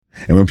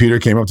And when Peter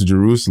came up to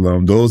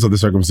Jerusalem, those of the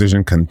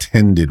circumcision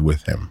contended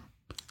with him,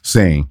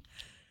 saying,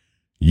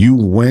 "You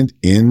went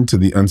in to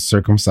the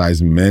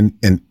uncircumcised men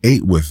and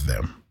ate with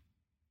them."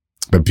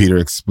 But Peter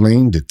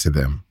explained it to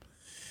them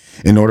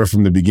in order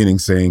from the beginning,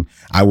 saying,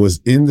 "I was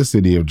in the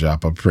city of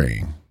Joppa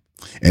praying,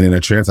 and in a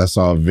trance I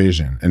saw a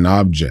vision, an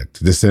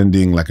object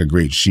descending like a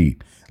great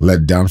sheet,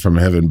 let down from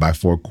heaven by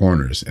four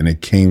corners, and it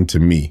came to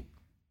me.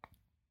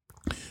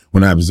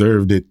 When I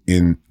observed it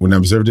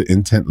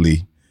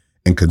intently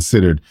and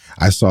considered,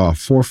 I saw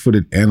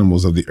four-footed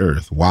animals of the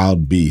earth,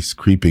 wild beasts,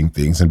 creeping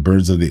things, and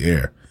birds of the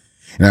air.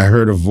 And I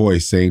heard a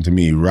voice saying to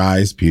me,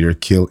 'Rise, Peter,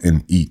 kill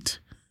and eat.'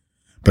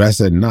 But I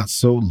said, 'Not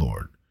so,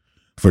 Lord,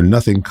 for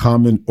nothing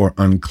common or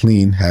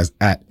unclean has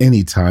at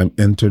any time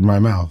entered my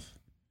mouth.'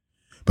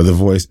 But the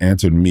voice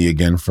answered me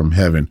again from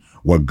heaven,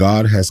 'What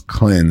God has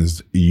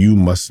cleansed, you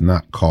must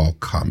not call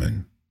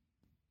common.'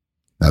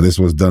 Now this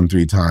was done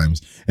 3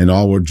 times, and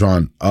all were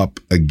drawn up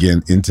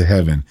again into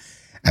heaven.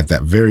 At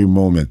that very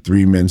moment,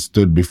 3 men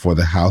stood before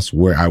the house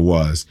where I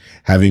was,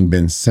 having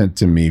been sent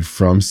to me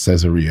from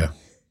Caesarea.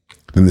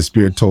 Then the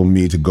Spirit told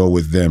me to go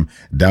with them,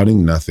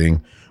 doubting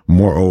nothing.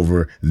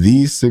 Moreover,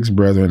 these 6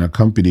 brethren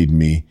accompanied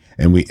me,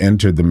 and we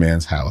entered the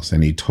man's house,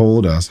 and he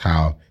told us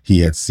how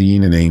he had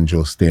seen an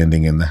angel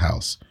standing in the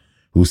house,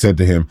 who said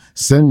to him,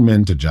 'Send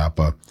men to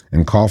Joppa,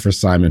 and call for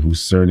Simon,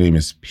 whose surname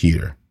is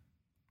Peter,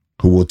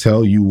 who will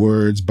tell you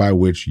words by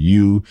which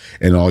you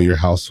and all your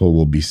household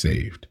will be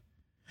saved.'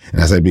 And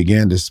as I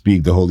began to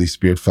speak, the Holy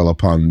Spirit fell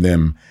upon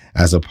them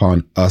as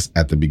upon us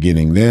at the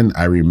beginning. Then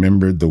I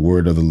remembered the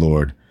word of the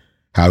Lord,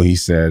 how he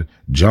said,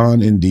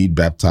 'John indeed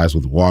baptized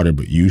with water,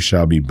 but you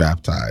shall be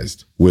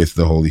baptized with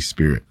the Holy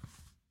Spirit.'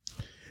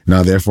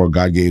 Now therefore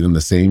God gave them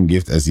the same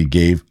gift as he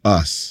gave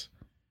us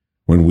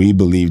when we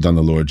believed on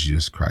the Lord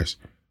Jesus Christ.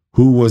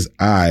 Who was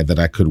I that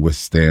I could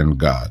withstand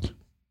God?"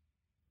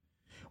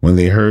 When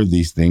they heard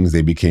these things,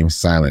 they became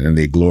silent, and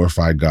they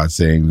glorified God,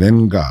 saying,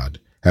 "Then God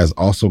has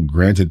also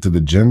granted to the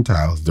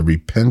Gentiles the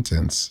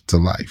repentance to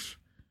life."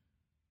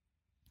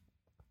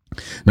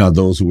 Now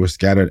those who were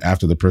scattered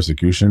after the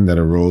persecution that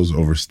arose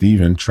over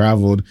Stephen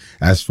traveled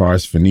as far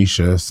as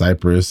Phoenicia,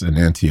 Cyprus, and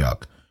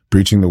Antioch,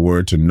 preaching the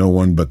word to no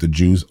one but the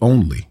Jews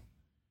only.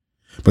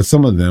 But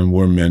some of them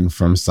were men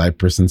from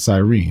Cyprus and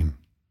Cyrene,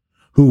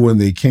 who, when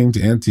they came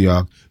to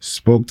Antioch,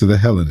 spoke to the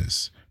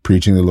Hellenists,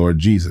 preaching the Lord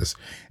Jesus.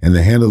 And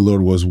the hand of the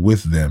Lord was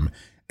with them,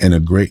 and a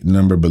great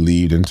number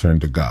believed and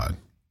turned to God.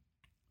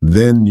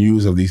 Then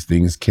news of these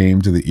things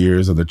came to the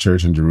ears of the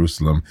church in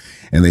Jerusalem,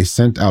 and they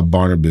sent out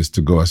Barnabas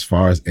to go as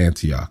far as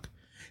Antioch.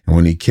 And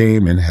when he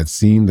came and had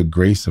seen the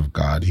grace of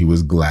God, he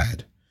was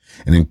glad,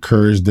 and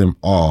encouraged them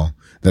all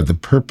that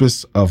with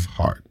purpose of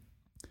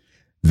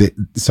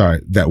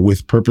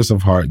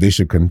heart they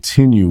should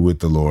continue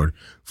with the Lord,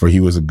 for he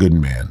was a good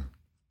man,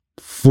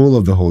 full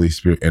of the Holy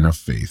Spirit and of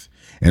faith,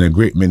 and a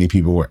great many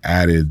people were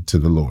added to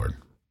the Lord.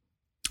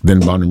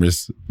 Then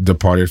Barnabas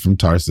departed from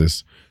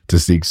Tarsus to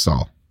seek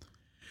Saul.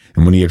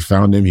 And when he had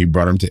found him, he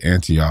brought him to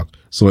Antioch.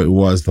 So it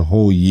was the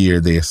whole year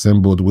they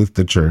assembled with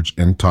the church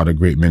and taught a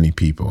great many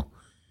people.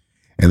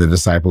 And the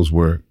disciples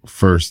were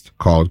first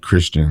called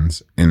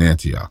Christians in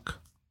Antioch.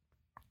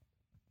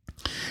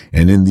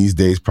 And in these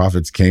days,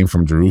 prophets came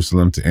from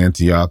Jerusalem to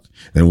Antioch.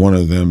 Then one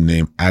of them,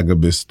 named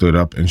Agabus, stood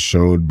up and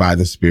showed by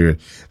the Spirit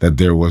that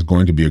there was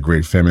going to be a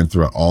great famine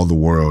throughout all the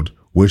world,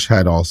 which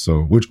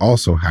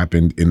also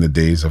happened in the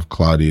days of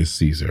Claudius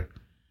Caesar.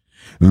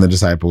 And the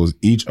disciples,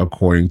 each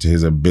according to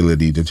his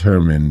ability,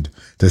 determined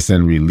to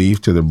send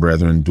relief to the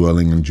brethren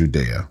dwelling in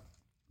Judea.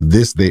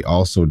 This they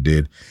also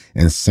did,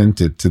 and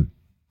sent it to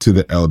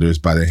the elders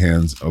by the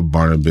hands of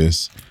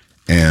Barnabas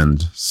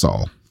and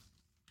Saul.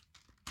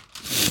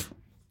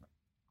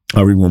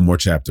 I'll read one more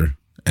chapter,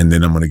 and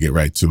then I'm going to get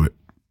right to it.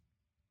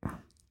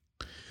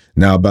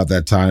 Now about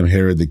that time,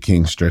 Herod the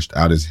king stretched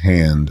out his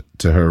hand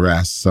to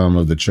harass some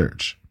of the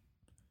church.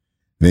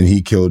 Then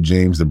he killed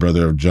James, the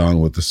brother of John,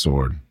 with the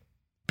sword,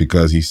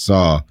 because he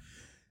saw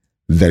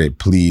that it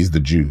pleased the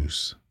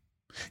Jews.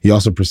 He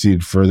also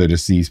proceeded further to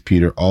seize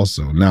Peter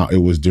also. Now it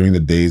was during the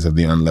days of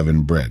the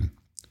unleavened bread.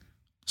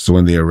 So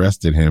when they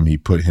arrested him, he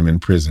put him in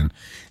prison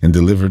and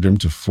delivered him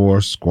to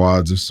 4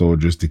 squads of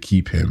soldiers to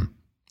keep him,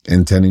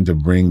 intending to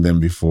bring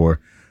them before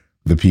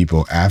the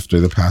people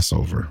after the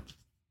Passover.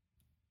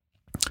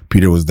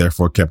 Peter was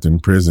therefore kept in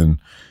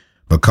prison,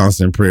 but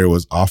constant prayer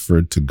was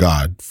offered to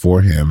God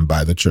for him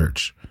by the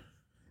church.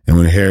 And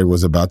when Herod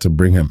was about to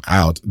bring him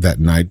out that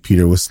night,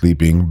 Peter was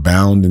sleeping,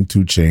 bound in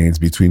 2 chains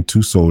between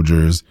 2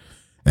 soldiers,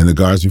 and the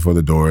guards before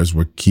the doors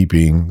were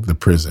keeping the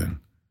prison.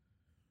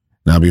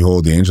 Now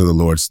behold, the angel of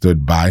the Lord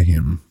stood by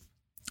him,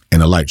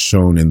 and a light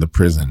shone in the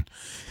prison.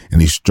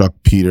 And he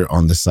struck Peter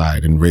on the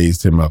side and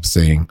raised him up,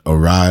 saying,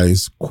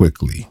 "Arise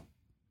quickly."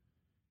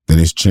 Then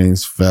his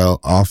chains fell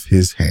off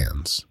his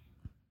hands.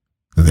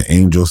 And the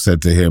angel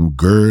said to him,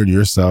 "Gird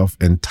yourself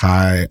and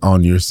tie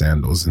on your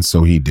sandals." And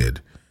so he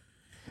did.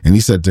 And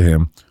he said to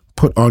him,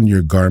 "Put on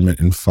your garment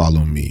and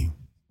follow me."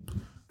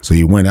 So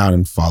he went out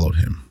and followed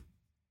him.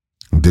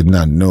 And did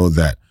not know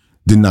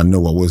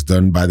what was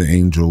done by the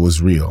angel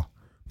was real,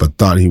 but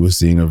thought he was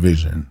seeing a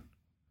vision.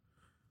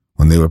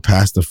 When they were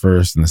past the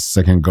first and the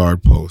second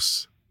guard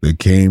posts, they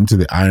came to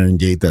the iron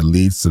gate that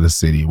leads to the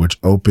city, which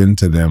opened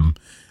to them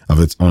of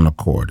its own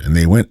accord. And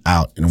they went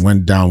out and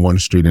went down one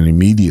street, and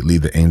immediately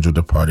the angel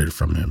departed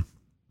from him.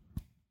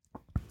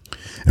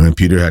 And when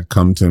Peter had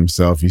come to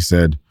himself, he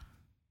said,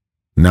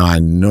 "Now I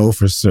know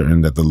for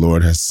certain that the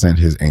Lord has sent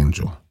his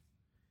angel,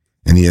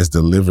 and he has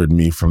delivered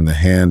me from the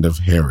hand of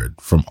Herod,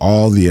 from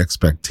all the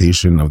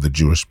expectation of the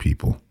Jewish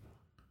people."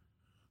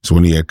 So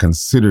when he had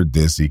considered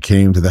this, he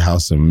came to the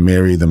house of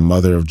Mary, the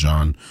mother of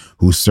John,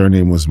 whose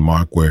surname was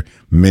Mark, where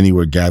many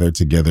were gathered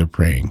together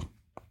praying.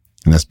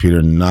 And as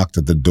Peter knocked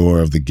at the door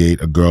of the gate,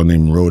 a girl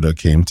named Rhoda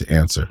came to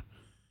answer.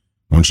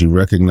 When she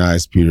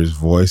recognized Peter's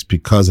voice,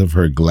 because of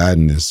her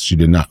gladness, she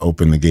did not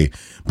open the gate,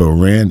 but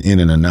ran in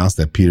and announced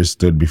that Peter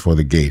stood before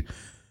the gate.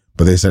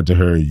 But they said to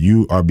her,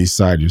 "You are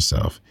beside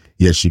yourself."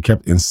 Yet she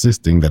kept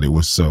insisting that it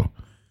was so.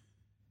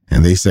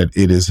 And they said,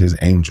 "It is his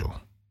angel."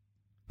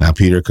 Now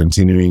Peter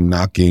continued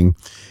knocking,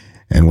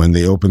 and when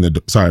they opened the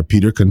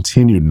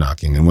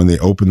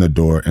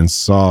door and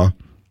saw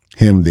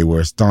him, they were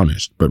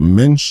astonished, but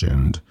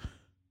mentioning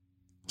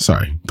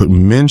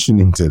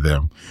to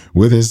them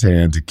with his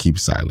hand to keep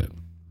silent.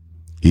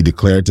 He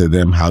declared to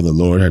them how the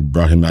Lord had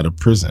brought him out of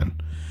prison.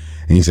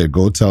 And he said,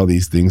 "Go tell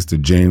these things to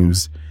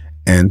James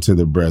and to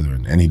the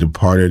brethren." And he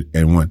departed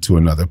and went to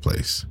another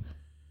place.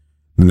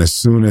 And as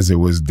soon as it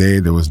was day,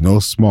 there was no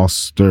small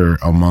stir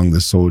among the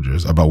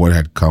soldiers about what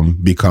had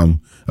become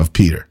of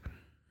Peter.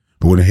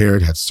 But when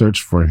Herod had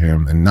searched for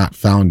him and not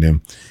found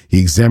him, he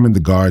examined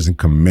the guards and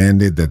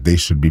commanded that they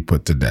should be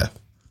put to death.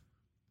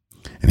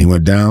 And he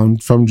went down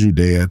from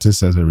Judea to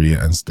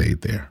Caesarea and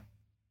stayed there.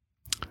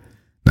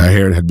 Now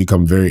Herod had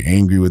become very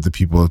angry with the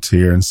people of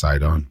Tyre and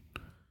Sidon.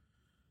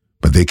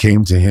 But they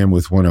came to him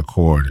with one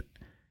accord,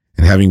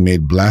 and having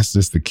made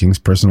Blastus the king's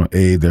personal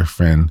aide their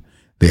friend,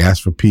 they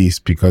asked for peace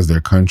because their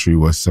country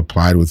was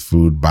supplied with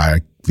food by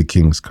the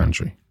king's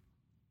country.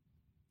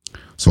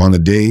 So on a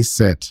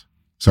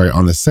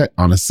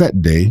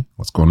set day,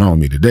 what's going on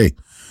with me today?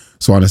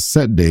 So on a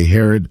set day,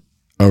 Herod,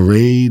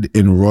 arrayed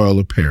in royal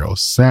apparel,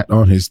 sat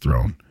on his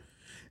throne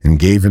and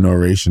gave an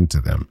oration to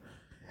them.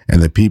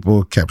 And the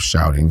people kept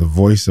shouting, "The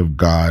voice of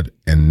God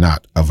and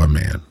not of a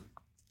man."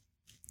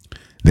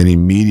 Then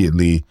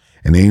immediately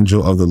an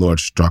angel of the Lord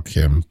struck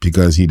him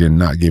because he did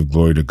not give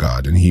glory to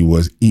God, and he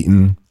was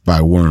eaten by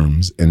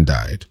worms and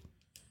died.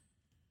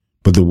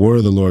 But the word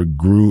of the Lord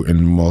grew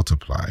and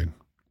multiplied.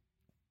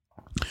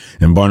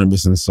 And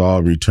Barnabas and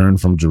Saul returned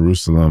from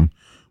Jerusalem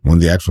when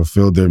they had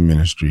fulfilled their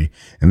ministry,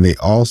 and they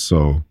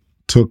also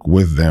took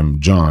with them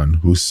John,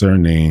 whose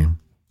surname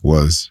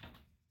was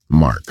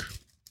Mark.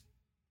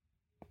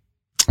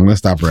 I'm going to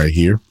stop right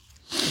here.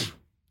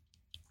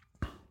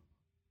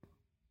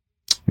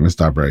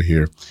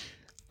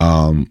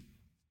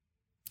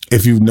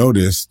 If you've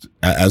noticed,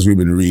 as we've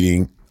been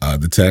reading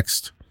the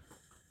text,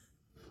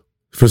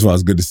 first of all,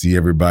 it's good to see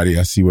everybody.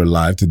 I see we're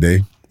live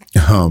today.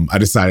 I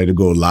decided to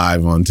go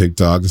live on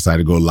TikTok,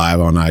 decided to go live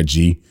on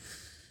IG.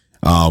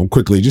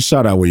 Quickly, just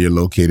shout out where you're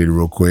located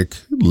real quick.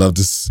 Love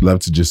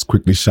to just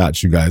quickly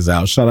shout you guys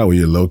out. Shout out where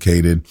you're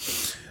located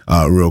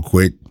real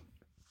quick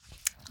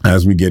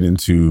as we get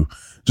into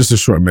just a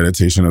short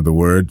meditation of the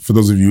word. For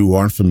those of you who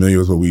aren't familiar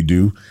with what we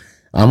do,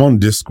 I'm on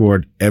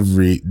Discord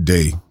every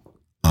day.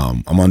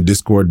 I'm on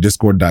Discord,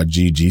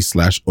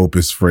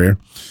 discord.gg/opusfrere.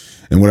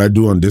 And what I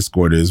do on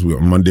Discord is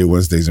on Monday,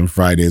 Wednesdays, and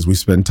Fridays, we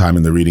spend time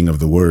in the reading of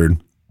the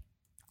word.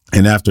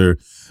 And after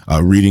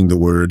reading the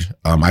word,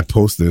 I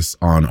post this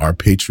on our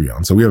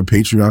Patreon. So we have a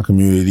Patreon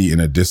community and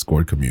a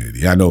Discord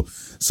community. I know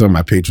some of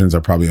my patrons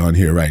are probably on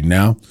here right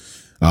now.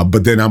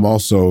 But then I'm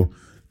also,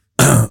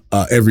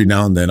 every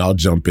now and then I'll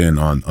jump in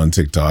on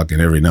TikTok, and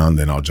every now and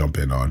then I'll jump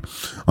in on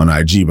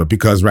IG. But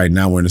because right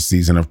now we're in a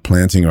season of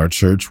planting our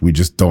church, I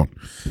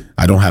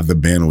don't have the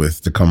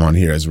bandwidth to come on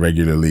here as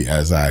regularly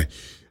as I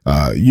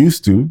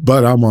used to,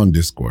 but I'm on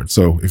Discord.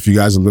 So if you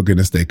guys are looking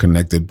to stay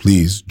connected,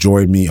 please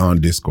join me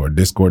on Discord,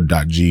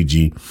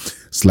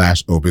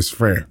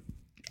 discord.gg/opusfrere.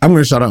 I'm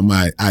going to shout out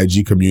my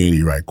IG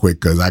community right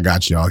quick because I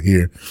got y'all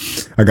here.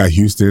 I got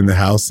Houston in the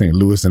house, St.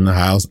 Louis in the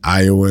house,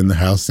 Iowa in the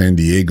house, San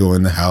Diego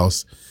in the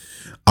house,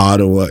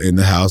 Ottawa in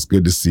the house.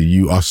 Good to see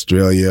you.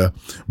 Australia,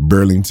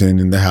 Burlington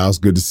in the house.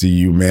 Good to see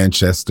you.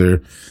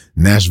 Manchester,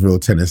 Nashville,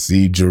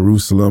 Tennessee,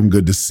 Jerusalem.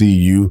 Good to see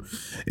you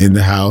in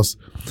the house.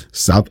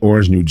 South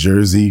Orange, New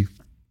Jersey.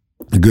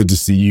 Good to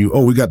see you.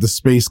 Oh, we got the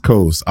Space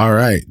Coast. All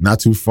right. Not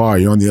too far.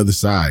 You're on the other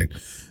side.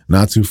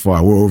 Not too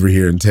far. We're over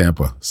here in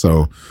Tampa.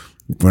 So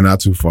we're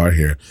not too far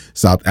here.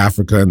 South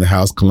Africa in the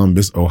house.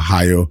 Columbus,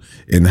 Ohio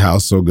in the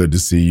house. So good to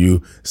see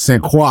you.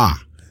 St. Croix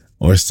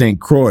or St.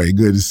 Croix.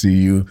 Good to see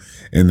you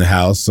in the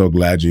house. So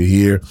glad you're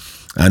here.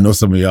 I know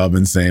some of y'all have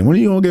been saying, when are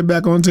you going to get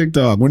back on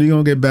TikTok? When are you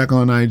going to get back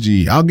on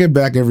IG? I'll get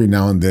back every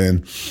now and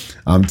then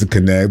to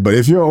connect. But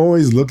if you're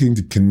always looking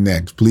to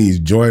connect, please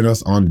join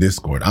us on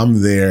Discord.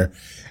 I'm there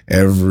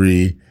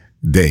every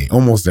day,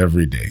 almost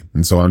every day.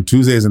 And so on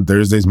Tuesdays and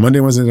Thursdays, Monday,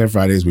 Wednesdays, and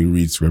Fridays, we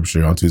read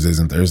scripture. On Tuesdays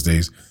and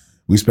Thursdays,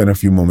 we spend a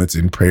few moments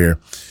in prayer.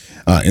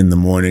 in the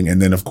morning.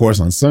 And then, of course,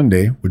 on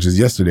Sunday, which is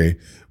yesterday,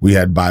 we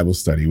had Bible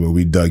study where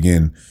we dug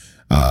in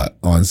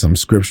on some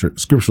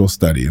scriptural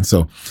study. And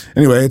so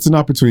anyway, it's an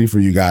opportunity for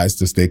you guys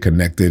to stay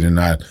connected, and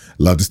I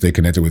love to stay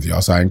connected with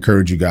y'all. So I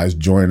encourage you guys,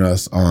 join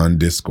us on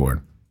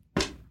Discord.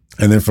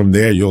 And then from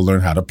there, you'll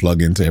learn how to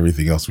plug into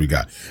everything else we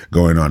got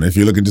going on. If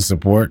you're looking to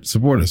support us,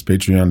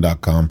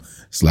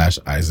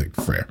 patreon.com/Isaac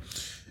Frere.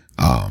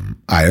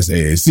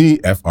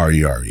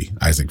 ISAACFRERE,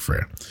 Isaac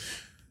Frere.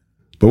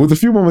 But with the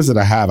few moments that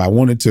I have, I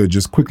wanted to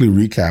just quickly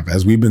recap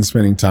as we've been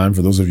spending time.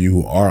 For those of you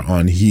who are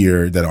on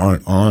here that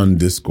aren't on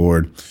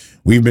Discord,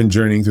 we've been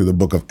journeying through the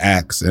book of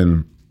Acts,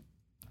 and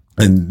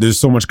there's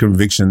so much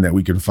conviction that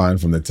we can find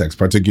from the text,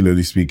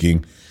 particularly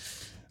speaking,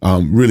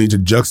 really to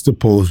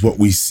juxtapose what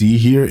we see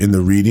here in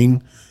the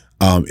reading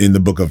in the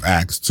book of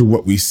Acts to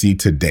what we see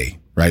today,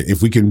 right?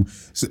 If we can,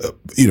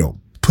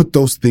 put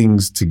those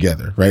things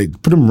together, right?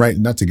 Put them right,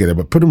 not together,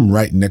 but put them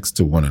right next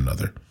to one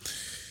another.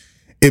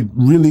 It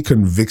really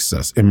convicts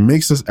us. It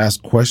makes us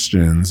ask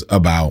questions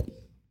about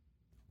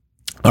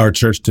our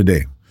church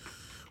today.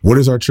 What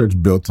is our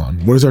church built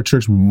on? What is our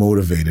church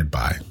motivated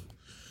by?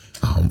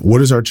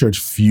 What is our church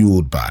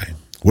fueled by?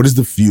 What is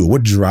the fuel?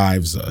 What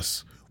drives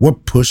us?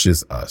 What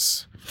pushes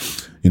us?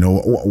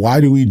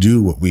 Why do we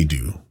do what we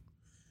do?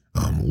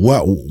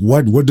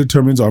 What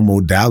determines our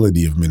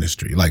modality of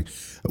ministry? Like,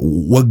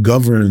 what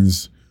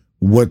governs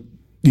what,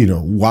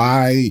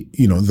 why,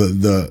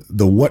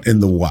 the what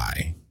and the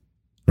why,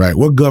 right?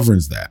 What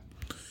governs that?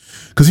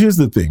 Because here's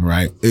the thing,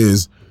 right,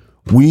 is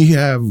we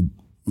have,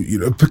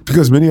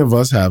 because many of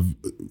us have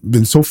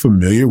been so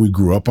familiar, we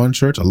grew up on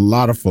church. A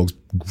lot of folks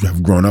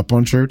have grown up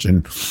on church,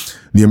 and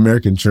the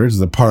American church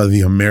is a part of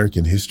the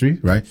American history,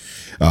 right?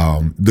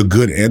 The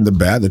good and the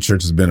bad, the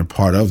church has been a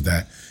part of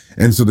that.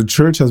 And so the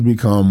church has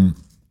become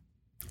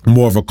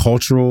more of a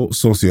cultural,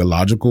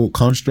 sociological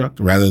construct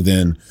rather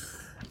than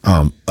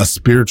a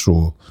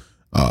spiritual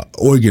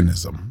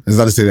organism. It's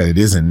not to say that it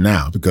isn't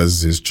now,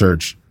 because his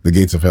church, the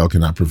gates of hell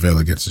cannot prevail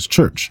against his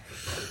church.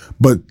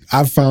 But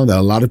I've found that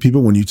a lot of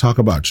people, when you talk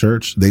about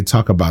church, they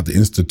talk about the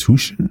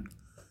institution,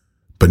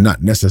 but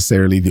not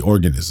necessarily the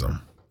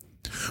organism.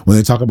 When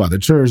they talk about the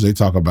church, they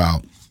talk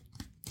about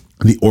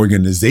the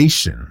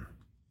organization,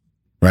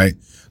 right?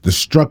 The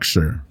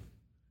structure,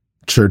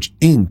 Church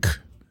Inc.,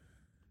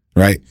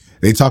 right?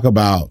 They talk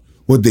about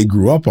what they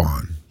grew up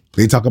on.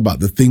 They talk about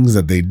the things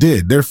that they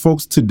did. There are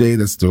folks today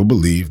that still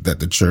believe that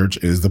the church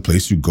is the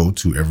place you go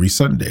to every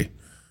Sunday.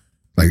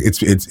 Like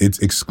it's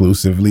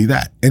exclusively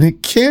that. And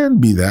it can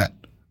be that,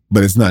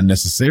 but it's not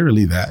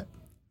necessarily that.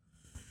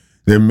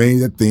 There are many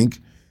that think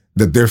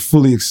that they're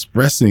fully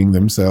expressing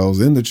themselves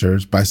in the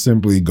church by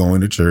simply going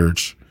to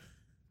church,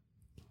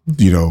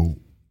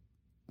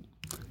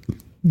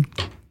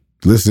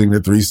 listening to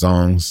 3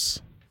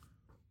 songs,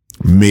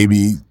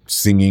 maybe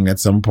singing at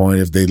some point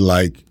if they'd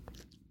like,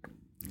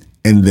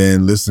 and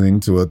then listening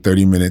to a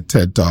 30-minute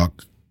TED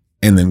Talk,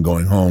 and then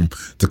going home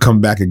to come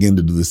back again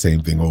to do the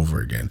same thing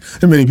over again.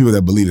 There are many people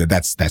that believe that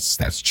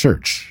that's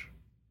church.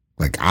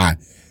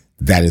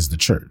 That is the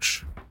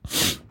church.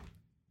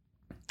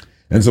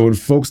 And so when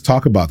folks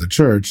talk about the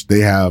church, they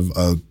have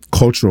a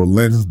cultural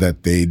lens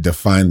that they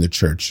define the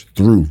church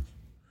through.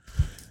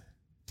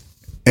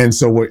 And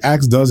so what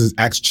Acts does is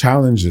Acts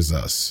challenges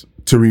us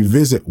to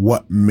revisit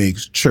what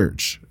makes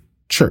church.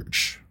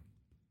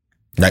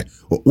 Right?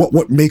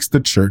 What makes the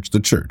church the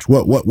church?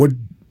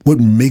 What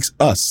makes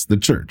us the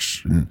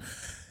church?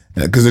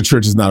 Because the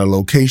church is not a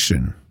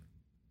location.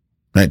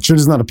 Right? Church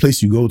is not a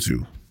place you go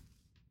to.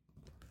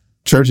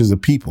 Church is a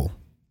people.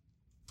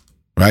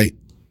 Right?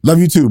 Love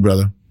you too,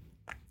 brother.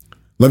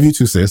 Love you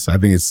too, sis. I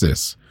think it's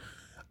sis.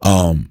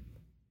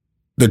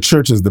 The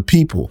church is the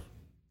people.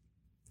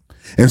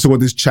 And so what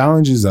this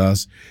challenges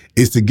us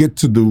is to get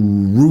to the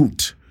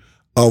root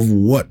of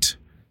what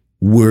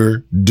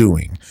we're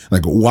doing.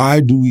 Like, why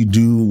do we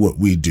do what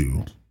we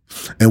do?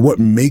 And what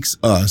makes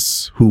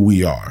us who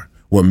we are?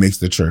 What makes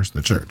the church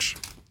the church?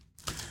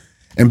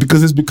 And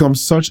because it's become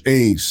such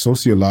a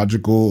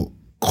sociological,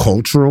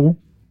 cultural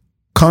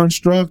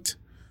construct,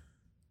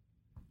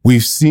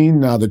 we've seen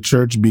now the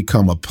church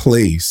become a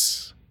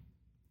place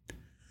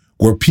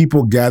where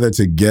people gather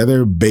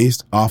together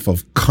based off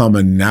of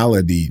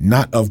commonality,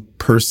 not of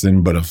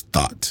person, but of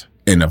thought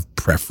and of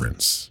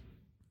preference.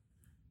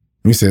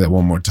 Let me say that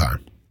one more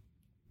time.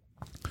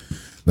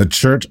 The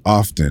church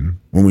often,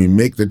 when we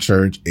make the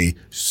church a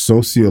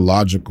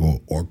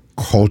sociological or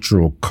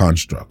cultural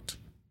construct,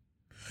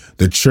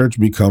 the church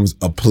becomes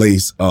a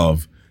place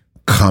of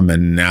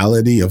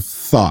commonality of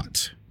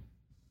thought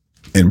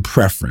and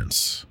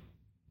preference.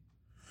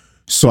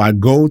 So I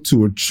go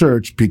to a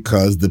church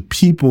because the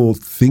people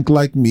think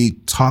like me,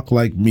 talk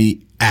like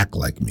me, act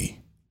like me.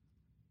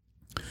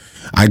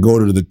 I go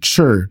to the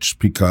church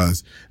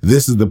because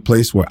this is the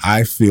place where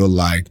I feel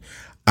like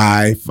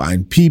I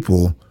find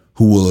people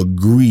who will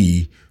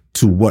agree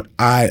to what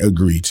I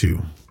agree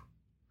to,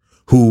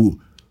 who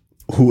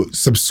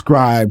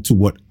subscribe to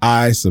what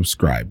I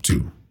subscribe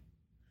to.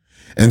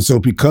 And so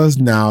because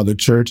now the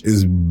church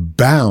is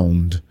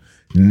bound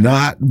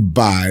not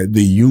by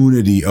the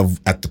unity of,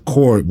 at the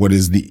core, what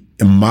is the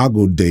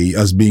imago Dei,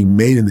 us being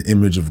made in the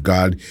image of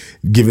God,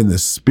 given the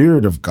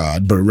Spirit of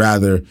God, but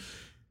rather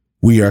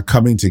we are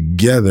coming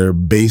together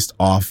based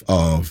off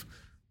of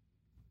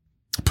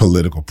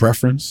political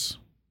preference,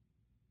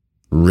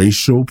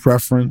 racial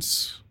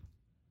preference,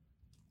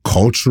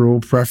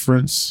 cultural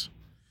preference.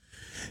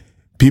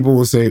 People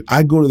will say,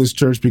 I go to this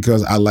church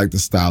because I like the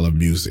style of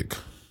music.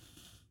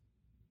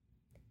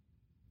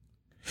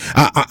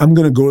 I'm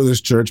going to go to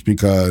this church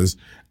because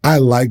I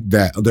like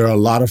that there are a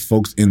lot of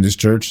folks in this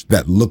church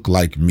that look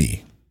like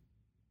me.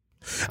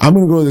 I'm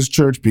going to go to this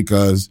church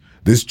because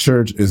this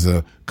church is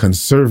a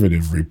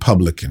conservative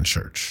Republican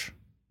church.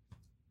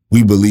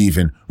 We believe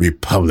in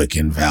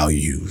Republican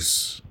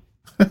values.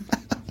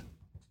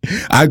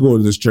 I go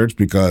to this church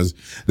because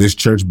this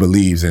church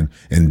believes in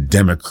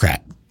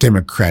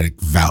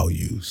democratic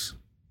values.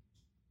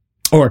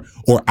 Or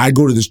I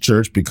go to this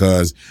church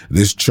because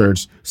this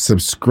church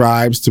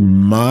subscribes to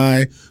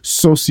my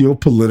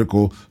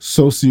socio-political,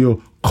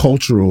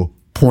 socio-cultural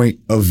point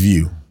of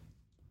view.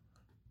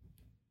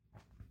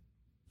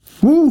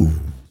 Whew.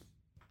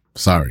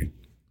 Sorry.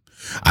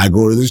 I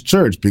go to this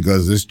church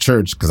because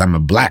I'm a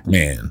black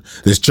man.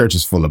 This church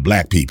is full of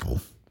black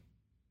people.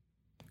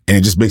 And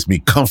it just makes me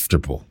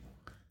comfortable.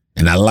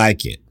 And I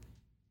like it.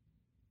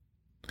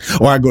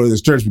 Or I go to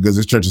this church because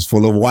this church is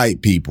full of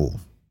white people.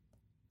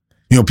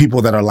 You know,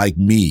 people that are like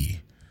me.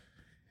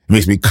 It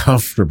makes me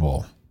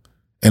comfortable.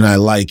 And I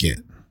like it.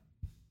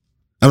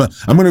 I'm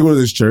going to go to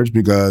this church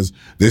because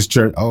this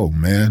church, oh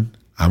man,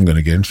 I'm going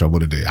to get in trouble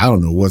today. I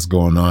don't know what's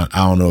going on.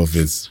 I don't know if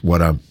it's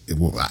maybe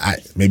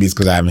it's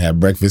because I haven't had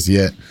breakfast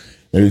yet.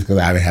 Maybe it's because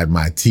I haven't had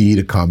my tea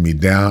to calm me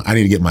down. I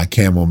need to get my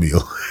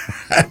chamomile.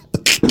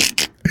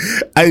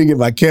 I need to get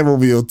my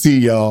chamomile tea,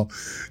 y'all,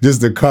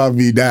 just to calm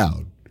me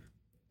down.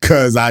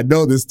 Because I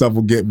know this stuff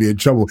will get me in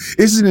trouble.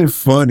 Isn't it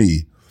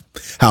funny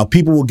how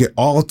people will get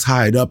all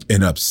tied up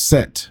and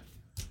upset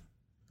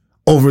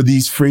over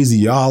these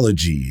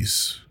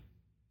phraseologies,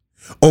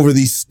 over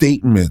these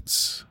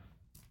statements?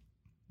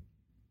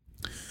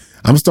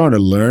 I'm starting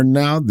to learn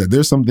now that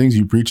there's some things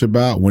you preach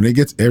about, when it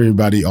gets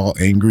everybody all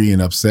angry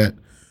and upset,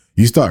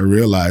 you start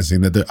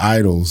realizing that their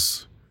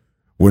idols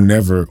were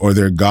never, or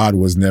their God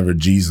was never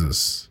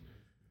Jesus.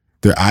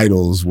 Their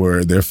idols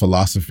were their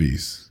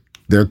philosophies,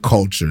 their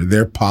culture,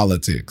 their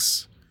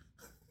politics.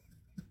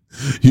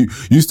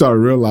 You start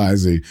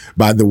realizing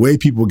by the way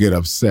people get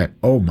upset,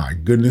 oh my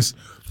goodness,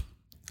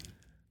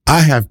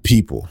 I have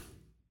people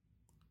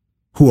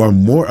who are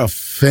more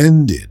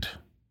offended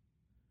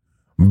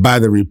by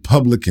the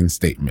Republican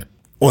statement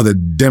or the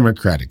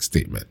Democratic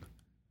statement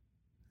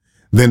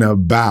than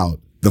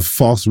about the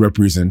false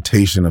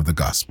representation of the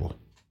gospel.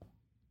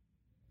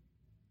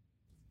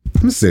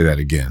 Let me say that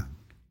again.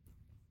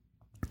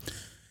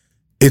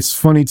 It's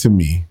funny to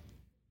me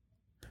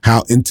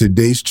how in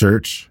today's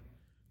church,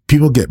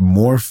 people get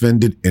more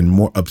offended and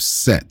more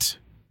upset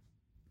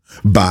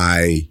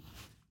by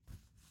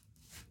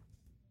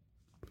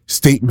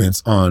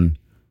statements on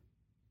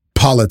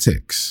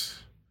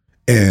politics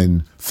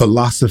and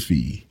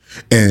philosophy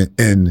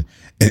and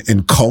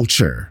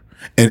culture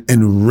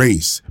and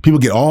race. People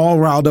get all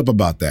riled up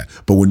about that.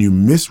 But when you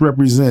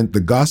misrepresent the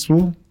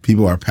gospel,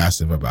 people are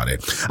passive about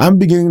it. I'm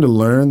beginning to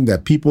learn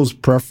that people's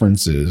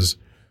preferences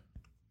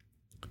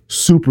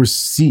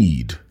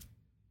supersede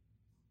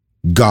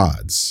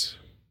God's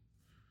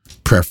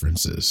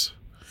preferences.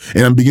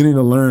 And I'm beginning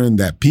to learn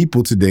that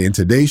people today in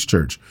today's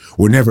church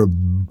were never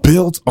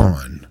built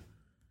on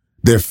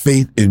their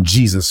faith in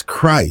Jesus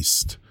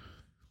Christ,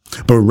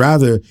 but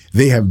rather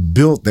they have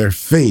built their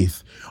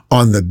faith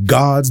on the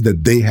gods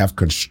that they have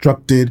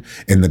constructed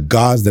and the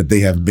gods that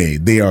they have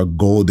made. They are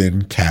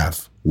golden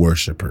calf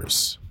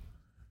worshipers.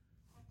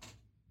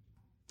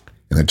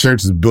 And the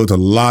church has built a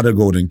lot of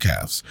golden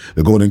calves.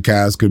 The golden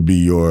calves could be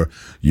your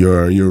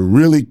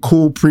really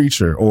cool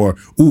preacher, or,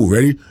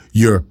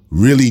 your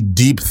really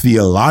deep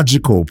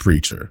theological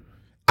preacher.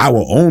 I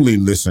will only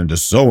listen to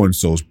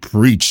so-and-so's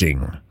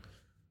preaching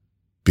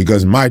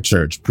because my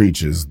church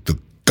preaches the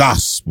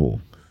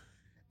gospel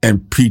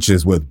and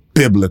preaches with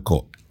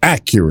biblical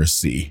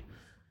accuracy.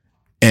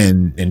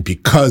 And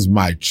because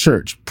my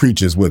church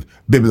preaches with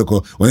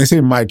biblical, when they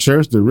say my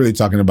church, they're really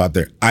talking about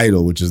their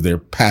idol, which is their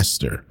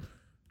pastor.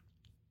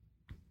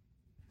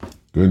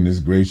 Goodness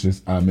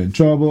gracious, I'm in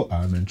trouble.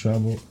 I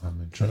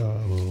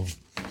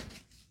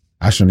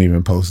shouldn't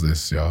even post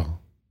this, y'all.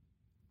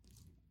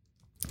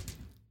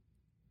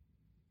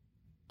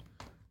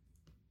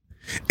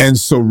 And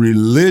so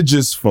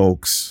religious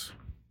folks,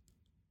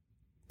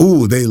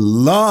 they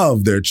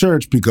love their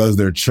church because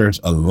their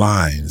church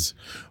aligns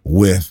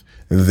with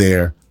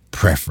their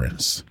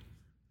preference.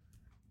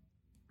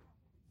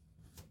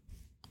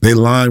 They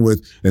align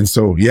with, and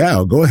so,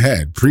 go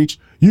ahead, preach.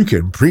 You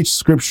can preach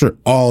scripture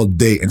all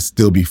day and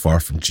still be far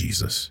from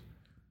Jesus.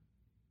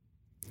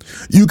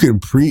 You can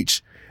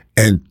preach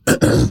and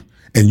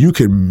And you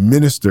can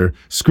minister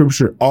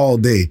scripture all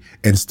day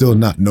and still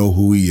not know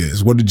who he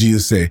is. What did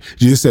Jesus say?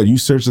 Jesus said, you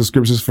search the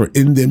scriptures, for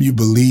in them you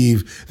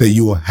believe that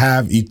you will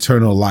have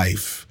eternal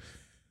life.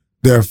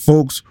 There are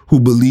folks who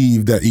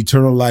believe that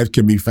eternal life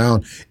can be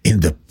found in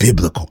the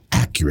biblical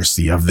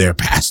accuracy of their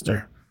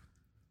pastor.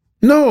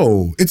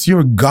 No, it's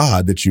your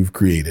God that you've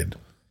created.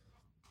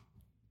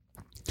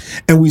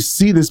 And we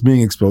see this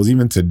being exposed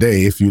even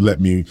today. If you let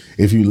me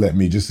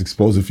just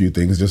expose a few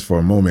things just for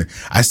a moment,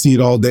 I see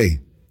it all day.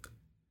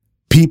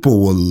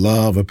 People will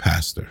love a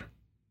pastor.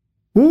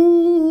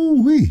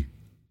 Ooh-wee.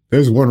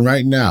 There's one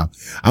right now.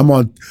 I'm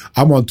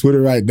on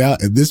Twitter right now,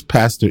 and this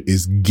pastor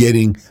is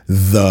getting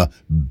the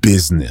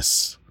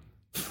business.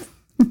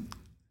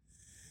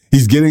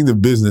 He's getting the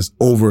business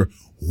over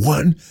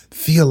one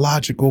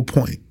theological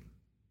point.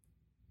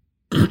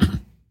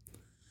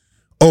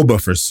 Oh,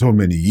 but for so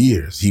many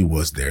years, he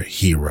was their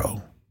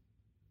hero.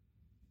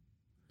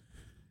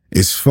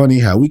 It's funny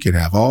how we can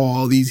have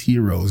all these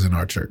heroes in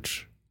our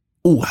church.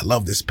 Oh, I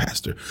love this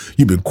pastor.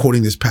 You've been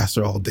quoting this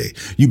pastor all day.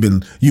 You've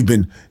been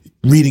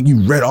reading, you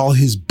read all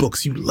his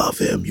books. You love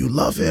him. You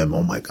love him.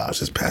 Oh my gosh,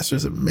 this pastor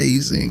is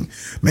amazing.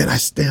 Man, I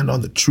stand on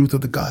the truth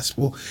of the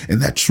gospel,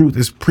 and that truth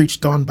is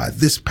preached on by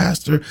this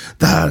pastor.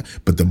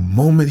 But the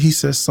moment he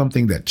says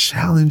something that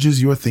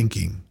challenges your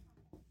thinking,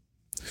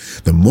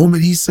 the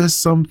moment he says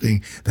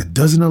something that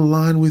doesn't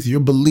align with your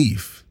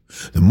belief,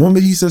 the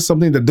moment he says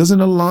something that doesn't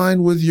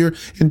align with your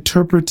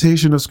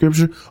interpretation of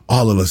scripture,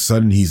 all of a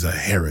sudden he's a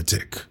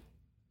heretic.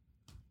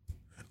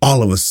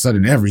 All of a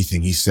sudden,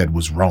 everything he said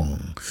was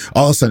wrong.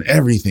 All of a sudden,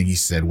 everything he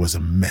said was a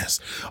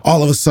mess.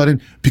 All of a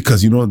sudden,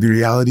 because you know what the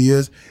reality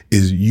is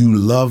you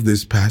love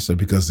this pastor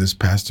because this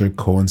pastor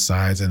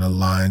coincides and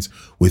aligns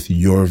with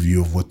your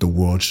view of what the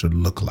world should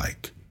look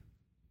like.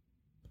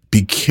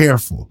 Be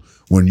careful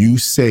when you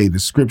say the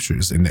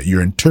scriptures and that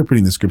you're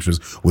interpreting the scriptures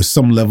with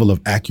some level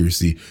of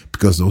accuracy,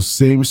 because those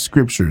same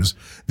scriptures,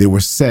 they were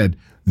said,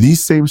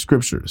 these same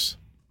scriptures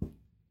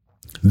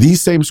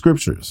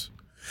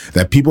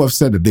that people have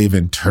said that they've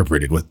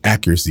interpreted with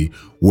accuracy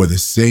were the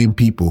same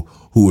people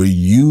who were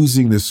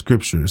using the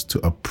scriptures to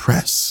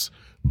oppress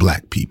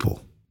Black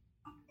people.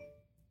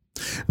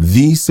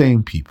 These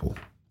same people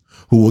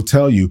who will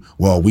tell you,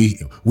 well, we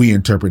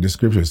interpret the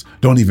scriptures,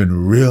 don't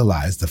even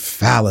realize the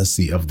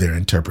fallacy of their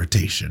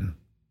interpretation.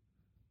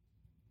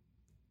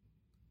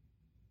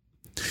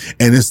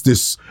 And it's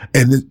this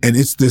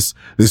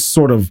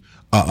sort of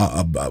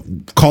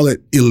call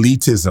it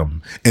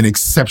elitism and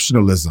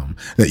exceptionalism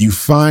that you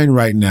find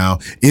right now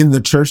in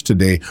the church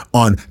today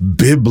on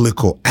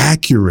biblical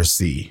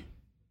accuracy.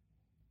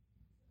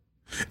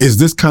 Is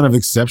this kind of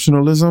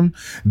exceptionalism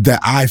that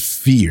I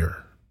fear?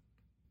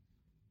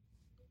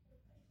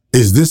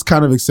 Is this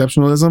kind of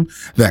exceptionalism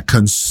that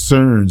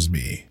concerns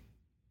me?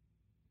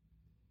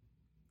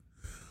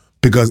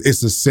 Because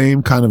it's the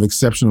same kind of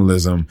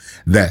exceptionalism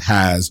that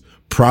has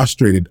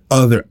prostrated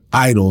other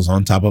idols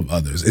on top of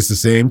others. It's the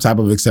same type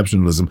of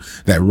exceptionalism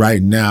that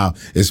right now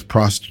is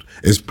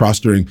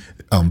prostrating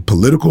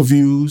political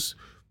views,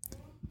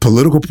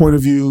 political point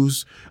of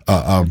views,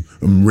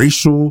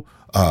 racial,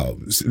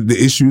 the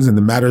issues and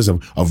the matters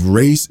of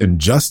race and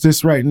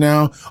justice right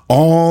now.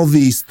 All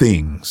these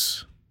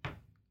things.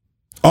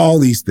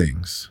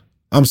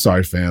 I'm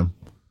sorry, fam.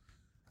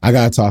 I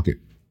gotta talk it.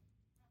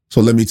 So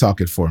let me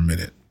talk it for a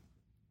minute.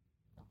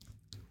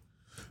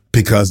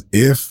 Because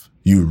if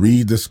you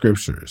read the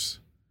scriptures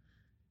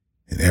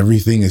and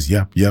everything is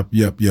yup,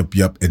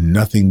 and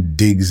nothing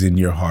digs in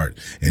your heart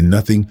and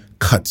nothing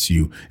cuts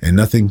you and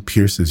nothing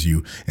pierces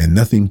you and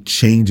nothing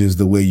changes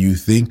the way you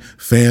think,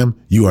 fam,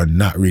 you are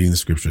not reading the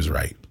scriptures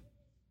right.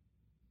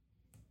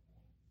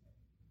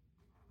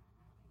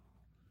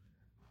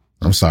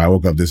 I'm sorry, I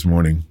woke up this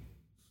morning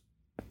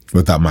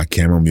without my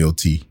chamomile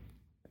tea.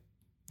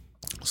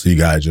 So you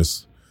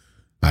guys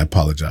I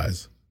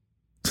apologize.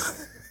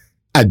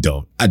 I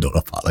don't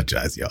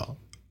apologize, y'all.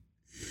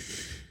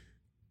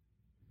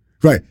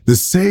 Right. The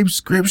same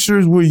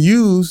scriptures were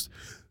used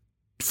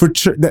for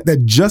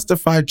that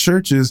justified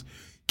churches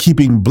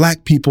keeping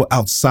Black people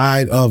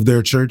outside of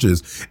their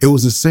churches. It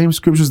was the same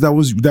scriptures that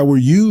were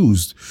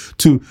used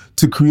to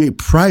create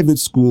private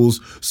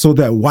schools so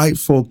that white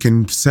folk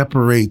can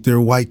separate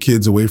their white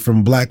kids away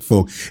from Black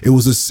folk. It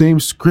was the same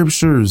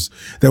scriptures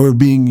that were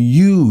being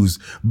used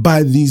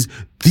by these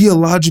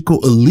theological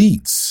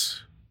elites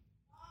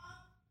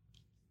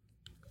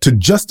to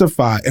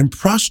justify and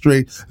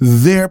prostrate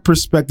their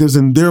perspectives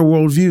and their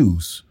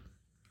worldviews.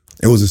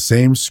 It was the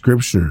same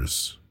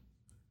scriptures,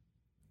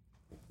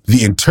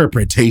 the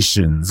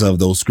interpretations of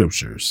those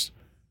scriptures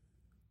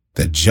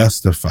that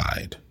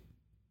justified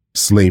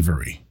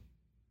slavery.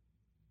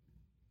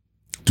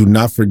 Do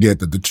not forget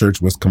that the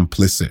church was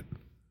complicit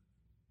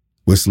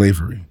with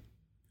slavery.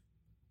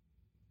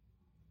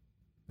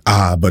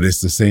 But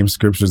it's the same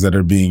scriptures that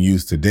are being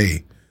used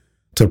today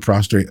to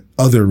prostrate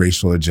other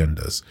racial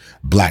agendas,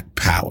 Black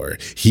power,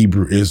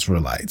 Hebrew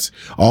Israelites,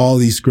 all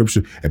these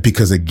scriptures,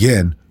 because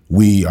again,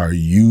 we are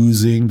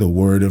using the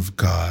word of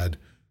God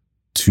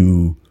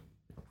to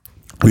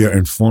We are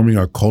informing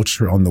our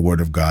culture on the word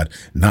of God,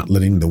 not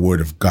letting the word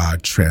of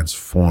God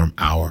transform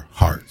our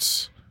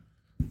hearts.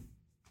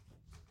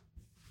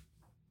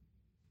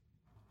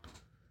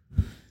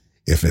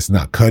 If it's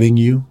not cutting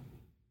you,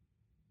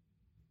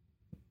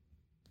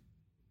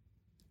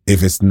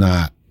 if it's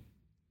not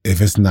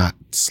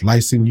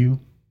slicing you,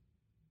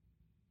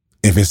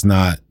 if it's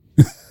not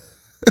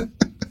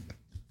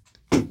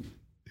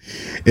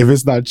if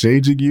it's not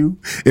changing you,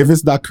 if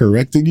it's not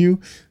correcting you,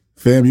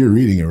 fam, you're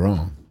reading it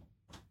wrong.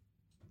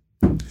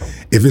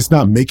 If it's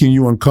not making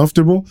you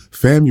uncomfortable,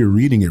 fam, you're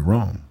reading it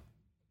wrong.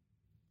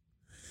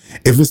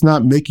 If it's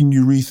not making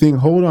you rethink,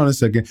 hold on a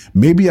second,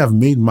 maybe I've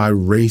made my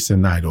race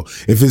an idol.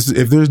 If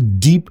there's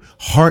deep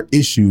heart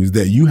issues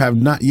that you have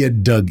not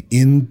yet dug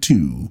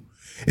into,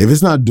 if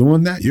it's not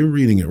doing that, you're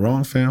reading it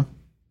wrong, fam.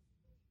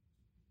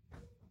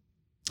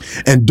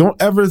 And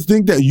don't ever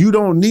think that you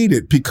don't need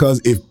it,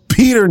 because if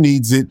Peter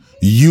needs it,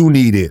 you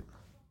need it.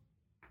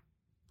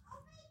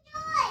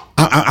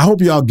 I hope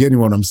y'all getting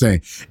what I'm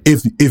saying.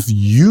 If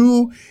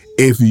you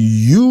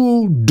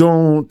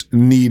don't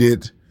need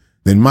it,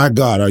 then my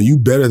God, are you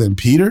better than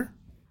Peter?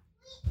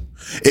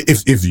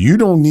 If you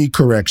don't need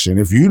correction,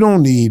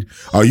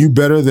 are you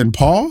better than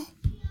Paul?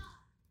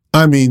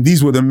 I mean,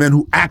 these were the men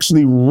who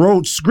actually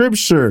wrote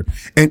scripture,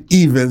 and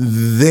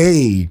even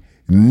they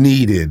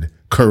needed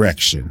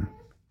correction.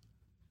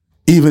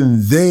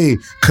 Even they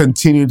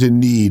continue to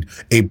need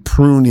a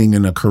pruning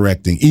and a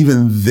correcting.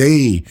 Even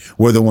they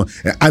were the one.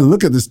 I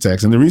look at this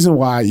text, and the reason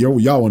why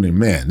y'all wondering,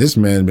 man, this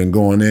man been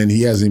going in.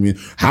 He hasn't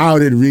even. How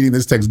did reading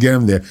this text get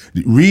him there?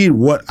 Read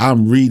what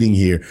I'm reading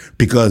here,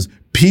 because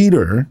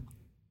Peter,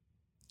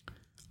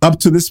 up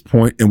to this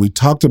point, and we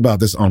talked about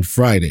this on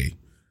Friday,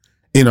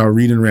 in our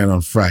read and rant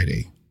on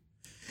Friday,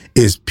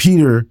 is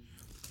Peter,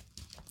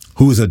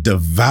 who is a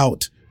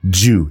devout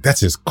Jew.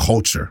 That's his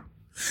culture.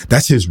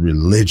 That's his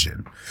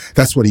religion.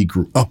 That's what he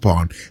grew up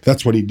on.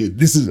 That's what he did.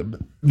 This is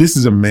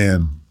a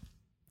man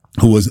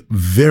who was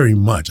very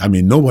much, I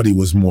mean, nobody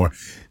was more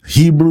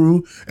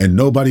Hebrew, and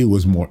nobody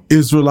was more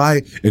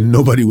Israelite, and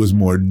nobody was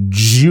more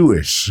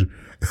Jewish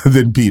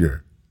than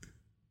Peter.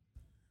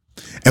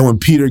 And when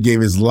Peter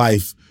gave his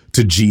life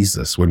to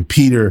Jesus, when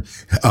Peter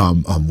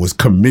was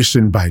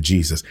commissioned by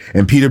Jesus,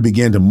 and Peter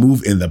began to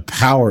move in the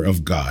power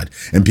of God,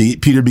 and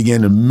Peter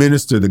began to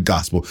minister the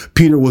gospel.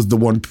 Peter was the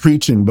one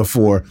preaching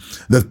before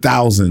the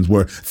thousands,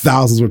 where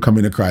thousands were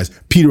coming to Christ.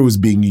 Peter was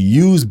being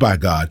used by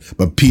God,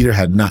 but Peter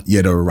had not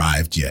yet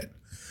arrived yet.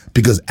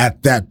 Because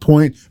at that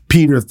point,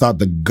 Peter thought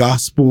the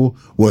gospel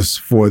was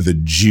for the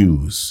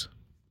Jews.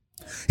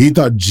 He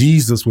thought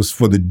Jesus was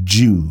for the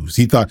Jews.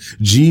 He thought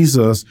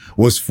Jesus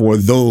was for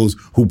those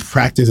who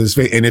practice his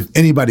faith. And if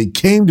anybody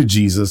came to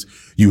Jesus,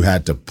 you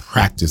had to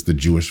practice the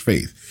Jewish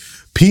faith.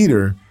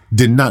 Peter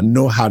did not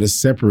know how to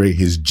separate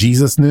his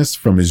Jesusness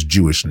from his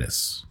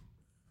Jewishness.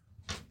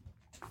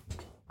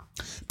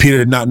 Peter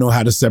did not know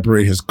how to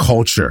separate his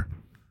culture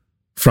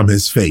from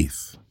his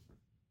faith.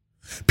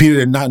 Peter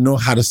did not know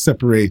how to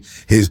separate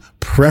his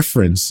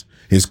preference,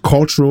 his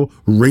cultural,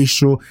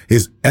 racial,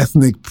 his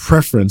ethnic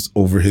preference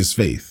over his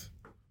faith.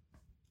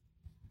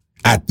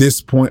 At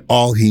this point,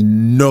 all he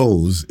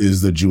knows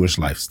is the Jewish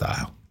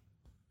lifestyle.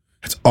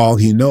 That's all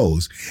he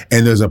knows.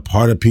 And there's a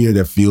part of Peter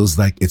that feels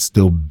like it's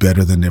still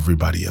better than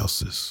everybody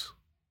else's.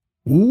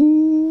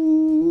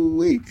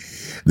 Ooh,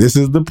 this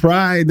is the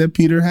pride that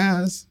Peter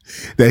has,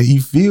 that he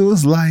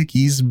feels like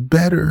he's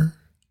better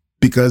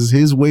because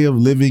his way of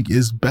living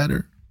is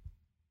better.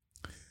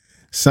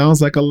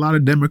 Sounds like a lot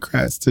of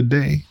Democrats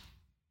today.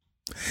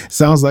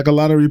 Sounds like a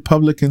lot of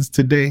Republicans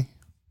today.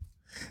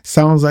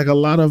 Sounds like a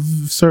lot of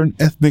certain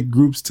ethnic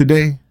groups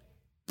today.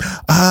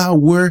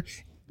 We're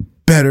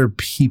better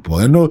people.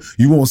 I know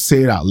you won't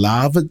say it out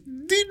loud, but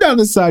deep down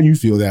inside you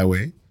feel that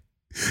way.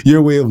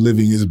 Your way of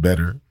living is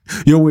better.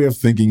 Your way of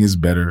thinking is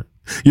better.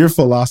 Your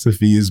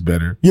philosophy is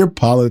better. Your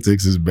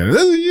politics is better.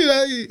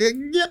 Yeah,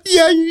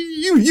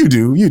 you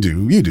do.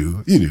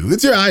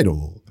 It's your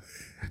idol.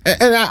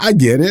 And I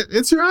get it.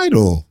 It's your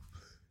idol.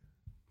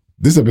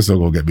 This episode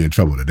gonna get me in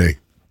trouble today.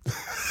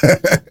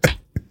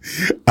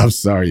 I'm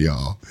sorry,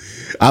 y'all.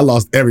 I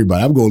lost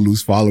everybody. I'm gonna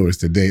lose followers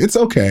today. It's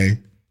okay.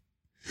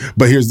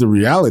 But here's the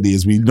reality: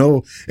 is we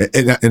know,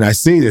 and I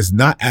say this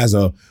not as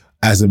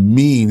a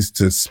means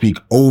to speak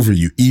over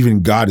you.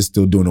 Even God is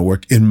still doing a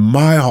work in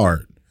my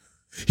heart.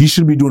 He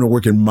should be doing a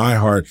work in my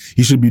heart.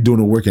 He should be doing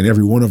a work in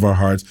every one of our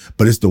hearts.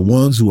 But it's the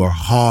ones who are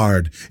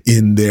hard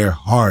in their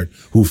heart,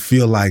 who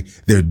feel like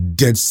they're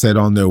dead set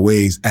on their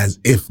ways as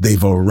if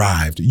they've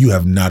arrived. You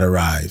have not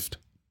arrived.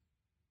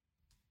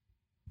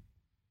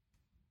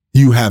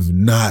 You have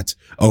not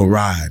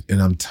arrived. And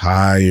I'm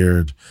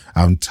tired.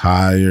 I'm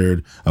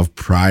tired of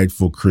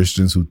prideful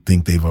Christians who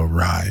think they've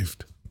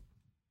arrived.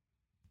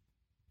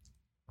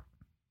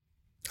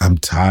 I'm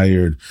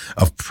tired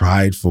of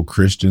prideful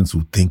Christians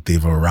who think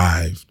they've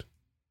arrived,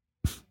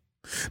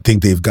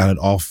 think they've got it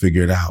all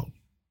figured out,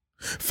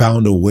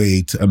 found a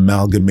way to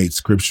amalgamate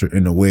scripture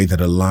in a way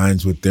that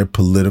aligns with their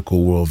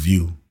political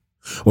worldview.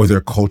 or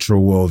their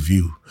cultural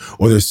worldview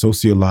or their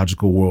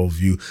sociological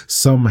worldview.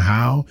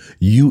 Somehow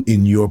you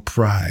in your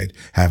pride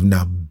have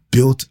now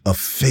built a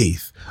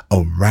faith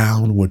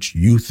around what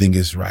you think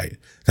is right.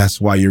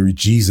 That's why your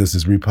Jesus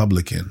is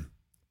Republican.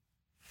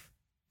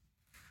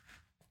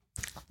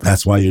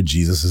 That's why your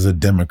Jesus is a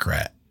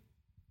Democrat.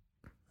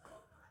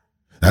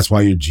 That's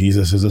why your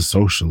Jesus is a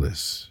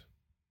socialist.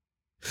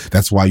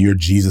 That's why your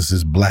Jesus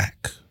is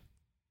black.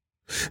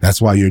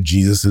 That's why your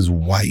Jesus is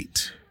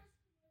white.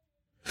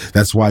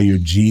 That's why your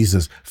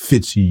Jesus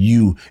fits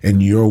you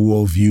and your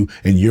worldview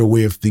and your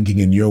way of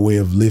thinking and your way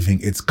of living.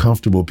 It's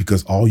comfortable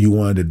because all you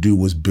wanted to do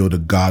was build a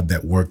God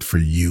that worked for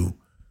you.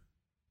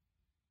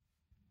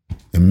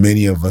 And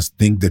many of us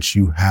think that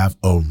you have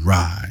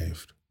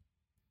arrived.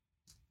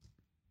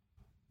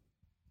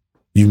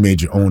 You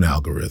made your own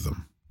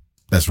algorithm.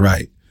 That's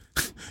right.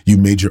 You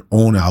made your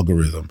own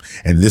algorithm.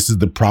 And this is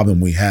the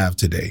problem we have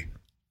today.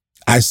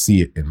 I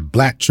see it in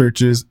black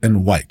churches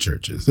and white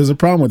churches. There's a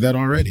problem with that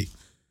already.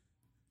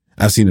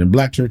 I've seen it in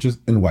black churches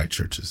and white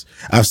churches.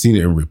 I've seen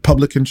it in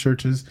Republican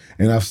churches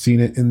and I've seen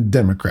it in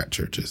Democrat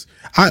churches.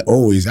 I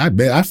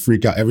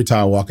freak out every time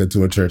I walk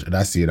into a church and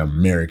I see a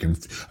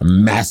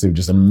massive,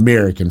 just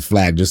American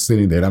flag just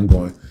sitting there. And I'm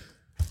going,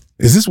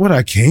 is this what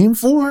I came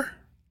for?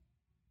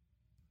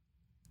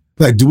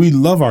 Like, do we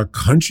love our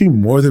country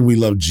more than we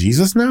love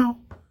Jesus now?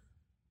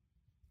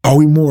 Are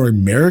we more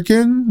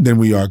American than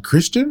we are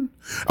Christian?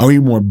 Are we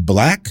more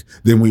black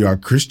than we are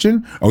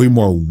Christian? Are we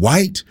more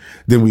white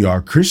than we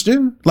are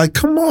Christian? Like,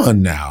 come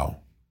on now.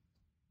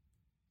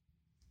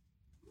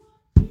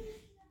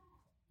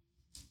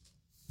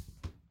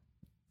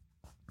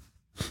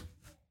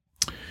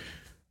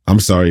 I'm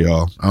sorry,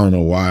 y'all. I don't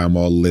know why I'm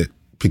all lit,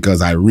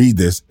 because I read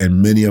this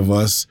and many of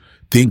us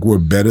think we're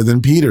better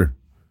than Peter.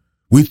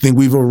 We think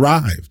we've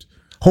arrived.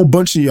 Whole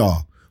bunch of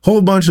y'all.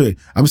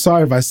 I'm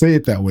sorry if I say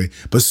it that way,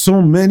 but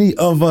so many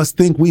of us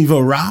think we've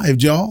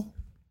arrived, y'all.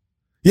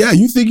 Yeah,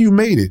 you think you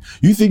made it.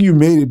 You think you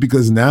made it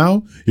because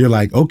now you're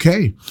like,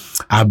 okay,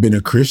 I've been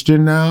a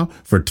Christian now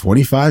for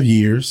 25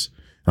 years.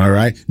 All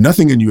right.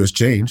 Nothing in you has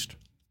changed.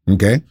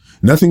 Okay.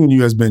 Nothing in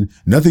you has been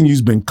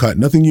cut.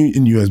 Nothing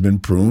in you has been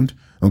pruned.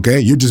 Okay.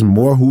 You're just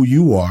more who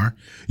you are.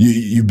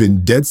 You've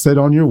been dead set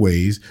on your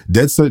ways,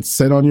 dead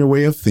set on your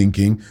way of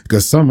thinking,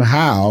 because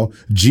somehow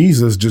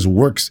Jesus just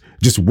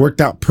worked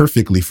out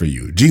perfectly for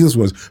you. Jesus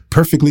was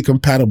perfectly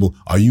compatible.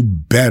 Are you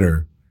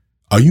better?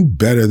 Are you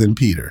better than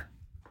Peter?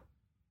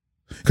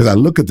 Because I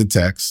look at the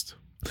text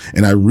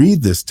and I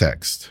read this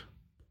text,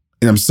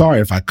 and I'm sorry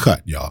if I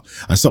cut, y'all.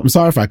 I'm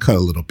sorry if I cut a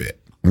little bit.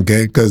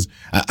 Okay. Because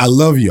I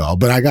love y'all,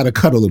 but I got to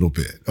cut a little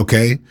bit.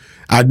 Okay.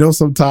 I know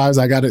sometimes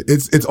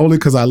it's only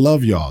because I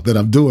love y'all that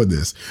I'm doing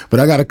this, but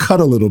I got to cut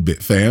a little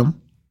bit,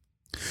 fam.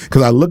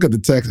 Because I look at the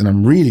text and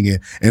I'm reading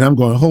it and I'm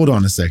going, hold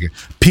on a second.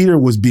 Peter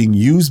was being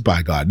used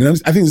by God.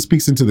 And I think this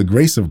speaks into the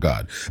grace of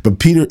God, but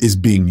Peter is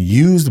being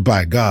used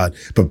by God,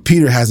 but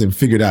Peter hasn't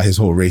figured out his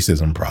whole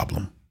racism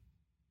problem.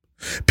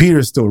 Peter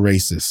is still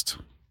racist.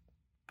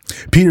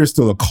 Peter is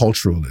still a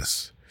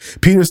culturalist.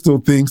 Peter still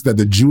thinks that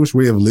the Jewish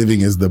way of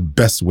living is the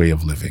best way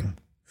of living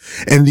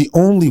and the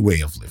only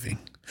way of living.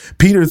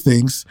 Peter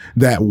thinks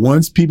that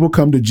once people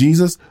come to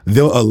Jesus,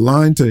 they'll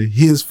align to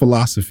his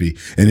philosophy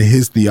and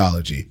his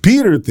theology.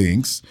 Peter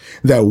thinks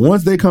that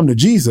once they come to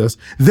Jesus,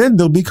 then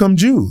they'll become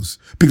Jews,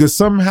 because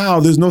somehow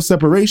there's no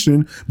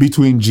separation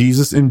between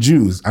Jesus and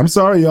Jews. I'm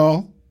sorry,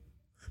 y'all,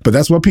 but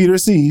that's what Peter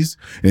sees.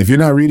 And if you're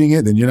not reading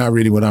it, then you're not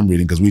reading what I'm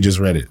reading, because we just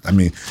read it. I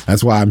mean,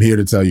 that's why I'm here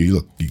to tell you,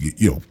 look,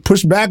 you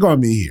push back on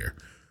me here.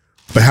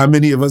 But how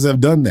many of us have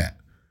done that?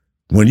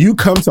 When you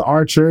come to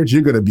our church,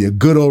 you're going to be a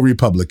good old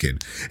Republican.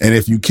 And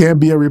if you can't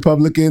be a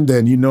Republican,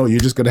 then you're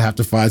just going to have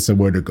to find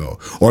somewhere to go.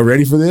 Or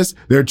ready for this?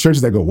 There are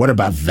churches that go, what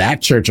about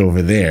that church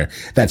over there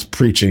that's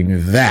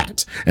preaching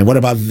that? And what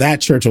about that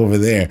church over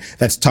there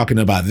that's talking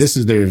about this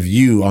is their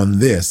view on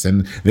this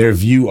and their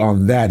view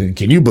on that? And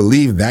can you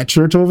believe that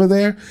church over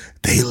there?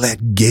 They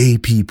let gay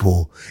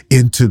people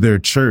into their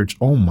church.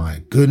 Oh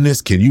my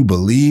goodness. Can you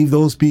believe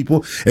those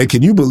people? And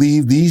can you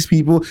believe these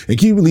people? And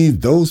can you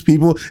believe those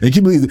people? And can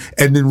you believe,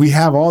 and then we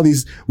have all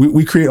these,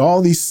 we create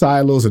all these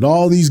silos and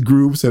all these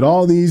groups and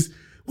all these.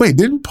 Wait,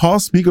 didn't Paul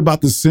speak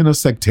about the sin of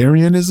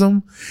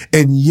sectarianism?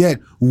 And yet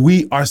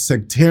we are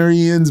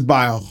sectarians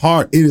by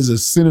heart. It is a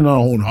sin in our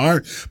own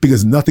heart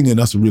because nothing in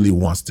us really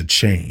wants to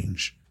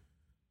change.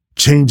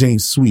 Change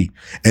ain't sweet.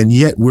 And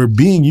yet we're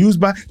being used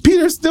by,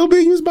 Peter's still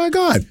being used by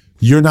God.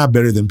 You're not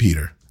better than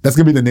Peter. That's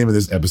going to be the name of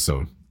this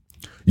episode.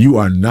 You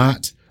are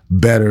not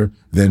better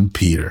than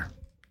Peter.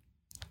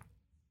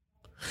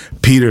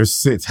 Peter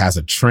has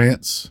a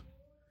trance.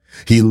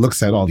 He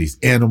looks at all these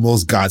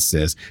animals. God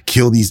says,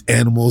 kill these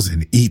animals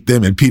and eat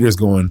them. And Peter's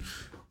going,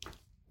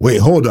 wait,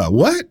 hold up.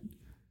 What?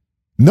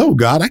 No,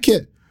 God, I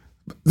can't.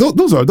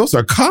 Those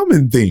are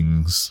common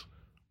things.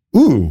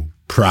 Ooh,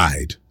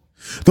 pride.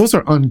 Those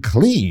are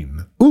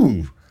unclean.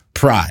 Ooh,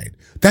 pride.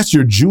 That's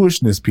your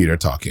Jewishness, Peter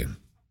talking.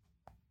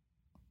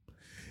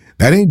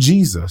 That ain't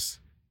Jesus.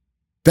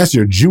 That's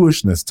your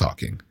Jewishness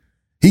talking.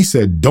 He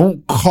said,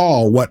 don't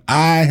call what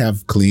I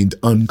have cleaned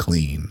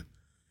unclean.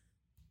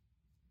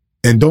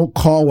 and don't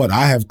call what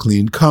I have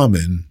cleaned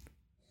common.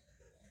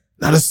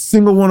 Not a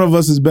single one of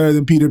us is better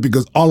than Peter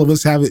because all of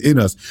us have it in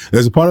us.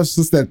 There's a part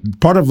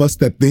of us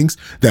that thinks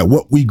that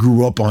what we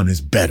grew up on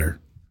is better.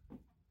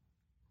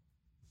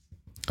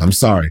 I'm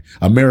sorry.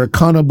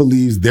 Americana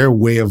believes their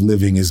way of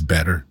living is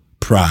better.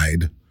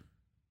 Pride.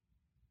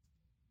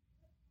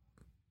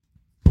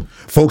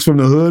 Folks from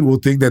the hood will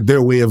think that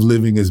their way of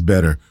living is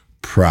better.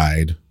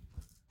 Pride.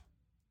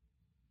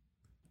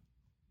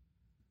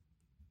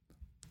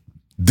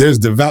 There's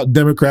devout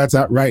Democrats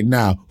out right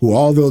now who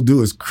all they'll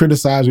do is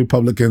criticize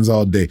Republicans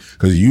all day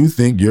because you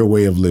think your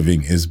way of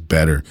living is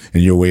better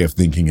and your way of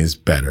thinking is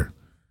better.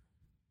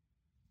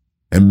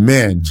 And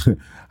man,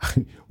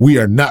 we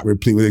are not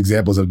replete with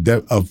examples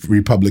of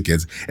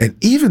Republicans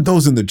and even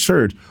those in the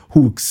church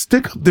who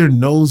stick up their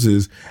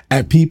noses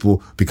at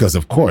people because,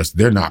 of course,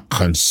 they're not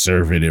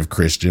conservative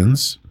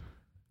Christians.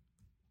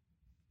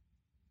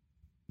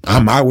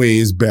 My way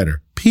is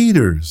better.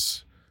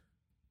 Peter's.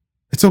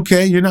 It's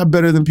okay. You're not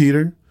better than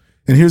Peter.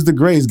 And here's the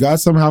grace. God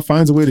somehow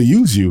finds a way to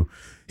use you.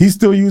 He's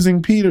still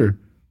using Peter.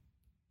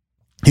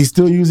 He's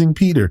still using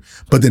Peter.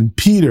 But then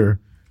Peter,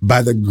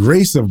 by the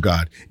grace of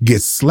God,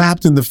 gets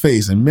slapped in the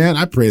face. And man,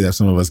 I pray that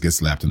some of us get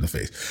slapped in the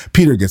face.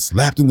 Peter gets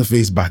slapped in the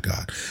face by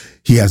God.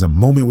 He has a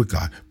moment with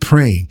God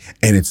praying.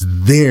 And it's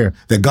there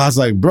that God's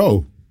like,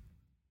 bro,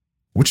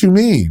 what you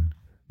mean?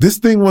 This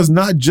thing was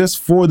not just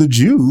for the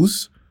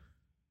Jews.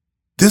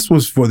 This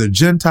was for the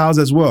Gentiles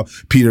as well.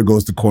 Peter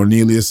goes to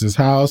Cornelius's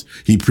house.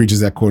 He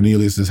preaches at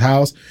Cornelius's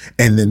house.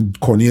 And then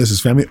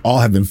Cornelius's family all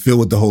have been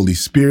filled with the Holy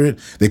Spirit.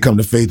 They come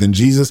to faith in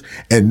Jesus.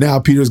 And now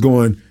Peter's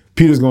going,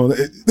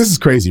 this is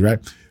crazy, right?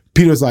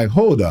 Peter's like,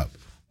 hold up.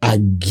 I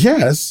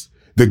guess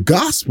the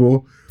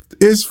gospel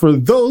is for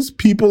those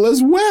people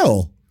as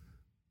well.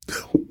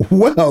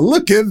 Well,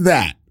 look at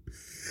that.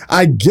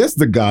 I guess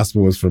the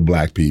gospel is for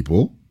black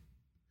people.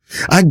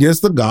 I guess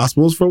the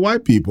gospel is for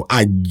white people.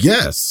 I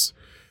guess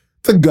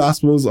the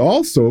gospel is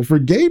also for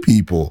gay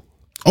people.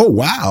 Oh,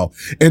 wow.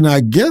 And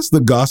I guess the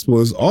gospel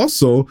is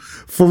also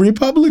for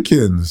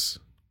Republicans.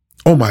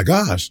 Oh, my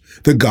gosh.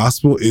 The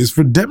gospel is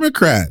for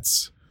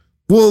Democrats.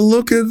 Well,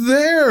 look at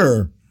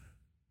there.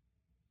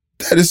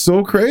 That is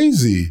so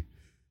crazy.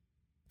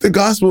 The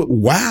gospel,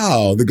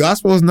 wow. The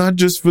gospel is not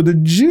just for the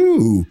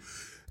Jew.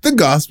 The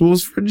gospel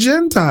is for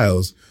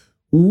Gentiles.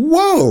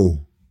 Whoa.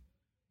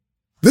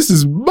 This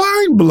is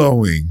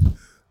mind-blowing.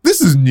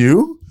 This is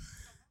new.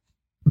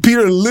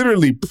 Peter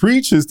literally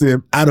preaches to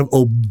him out of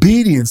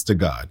obedience to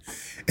God.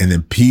 And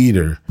then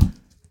Peter,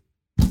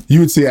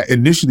 you would say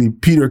initially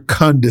Peter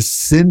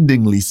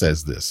condescendingly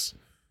says this.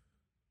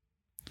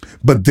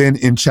 But then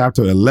in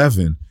chapter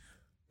 11,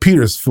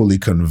 Peter's fully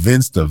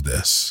convinced of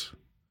this.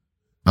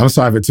 I'm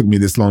sorry if it took me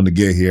this long to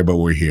get here, but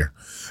we're here.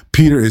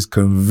 Peter is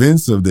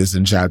convinced of this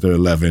in chapter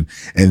 11.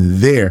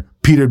 And there,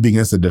 Peter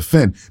begins to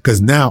defend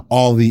because now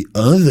all the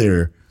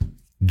other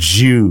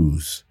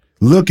Jews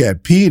look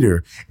at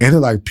Peter and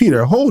they're like,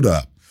 Peter, hold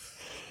up.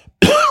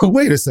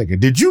 Wait a second.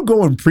 Did you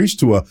go and preach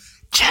to a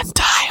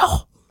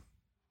Gentile?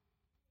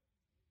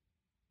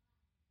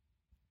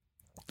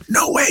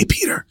 No way,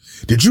 Peter.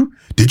 Did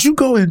you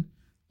go and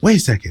wait a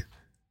second.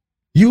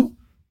 You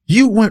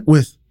went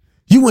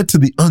to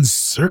the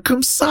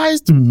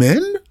uncircumcised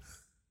men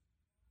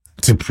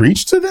to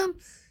preach to them?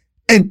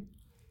 And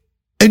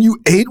you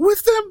ate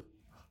with them?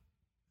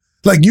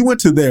 Like you went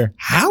to their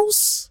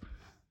house?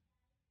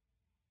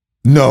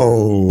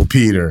 No,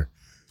 Peter.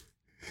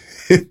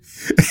 And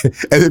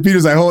then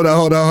Peter's like, hold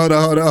on.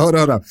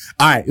 All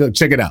right, look,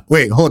 check it out.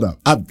 Wait, hold up.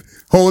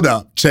 Hold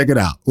up. Check it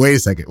out. Wait a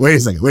second.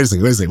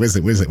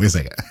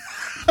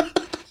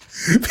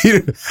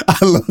 Peter,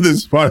 I love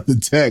this part of the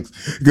text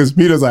because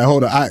Peter's like,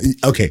 hold on.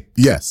 Okay,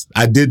 yes,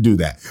 I did do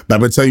that. But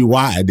I'm going to tell you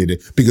why I did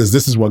it, because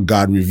this is what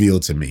God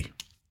revealed to me.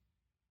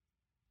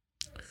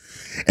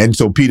 And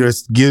so Peter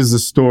gives the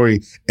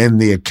story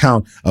and the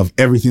account of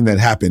everything that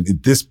happened.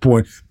 At this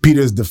point,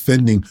 Peter's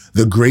defending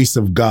the grace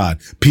of God.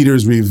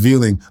 Peter's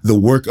revealing the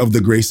work of the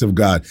grace of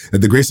God. That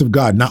the grace of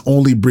God not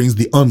only brings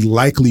the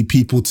unlikely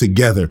people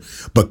together,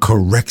 but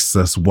corrects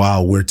us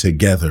while we're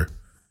together.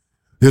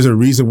 There's a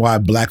reason why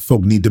black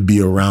folk need to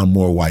be around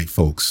more white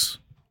folks.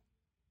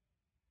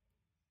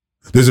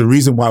 There's a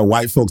reason why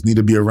white folks need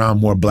to be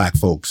around more black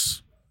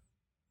folks.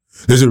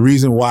 There's a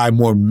reason why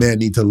more men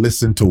need to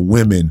listen to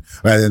women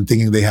rather than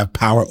thinking they have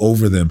power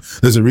over them.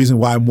 There's a reason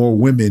why more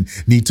women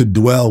need to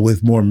dwell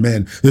with more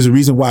men. There's a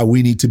reason why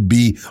we need to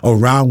be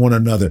around one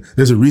another.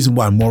 There's a reason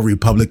why more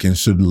Republicans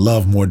should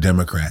love more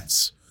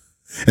Democrats.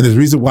 And there's a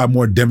reason why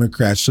more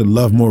Democrats should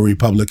love more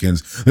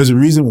Republicans. There's a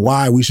reason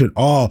why we should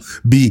all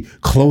be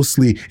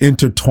closely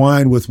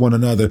intertwined with one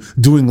another,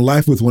 doing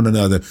life with one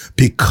another,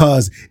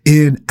 because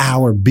in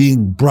our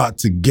being brought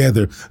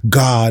together,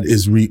 God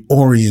is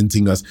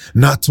reorienting us,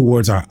 not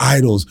towards our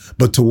idols,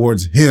 but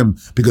towards Him.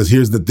 Because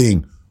here's the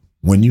thing,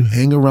 when you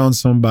hang around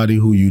somebody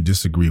who you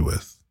disagree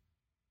with,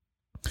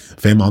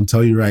 fam, I'll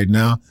tell you right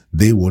now,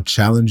 they will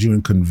challenge you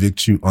and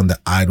convict you on the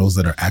idols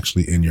that are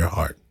actually in your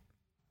heart.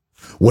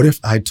 What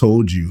if I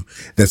told you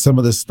that some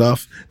of the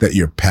stuff that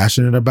you're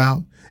passionate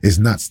about is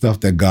not stuff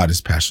that God is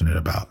passionate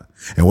about?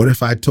 And what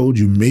if I told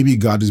you maybe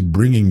God is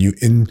bringing you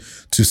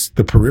into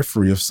the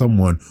periphery of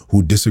someone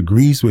who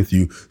disagrees with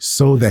you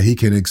so that he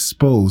can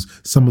expose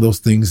some of those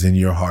things in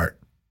your heart?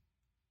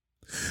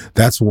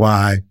 That's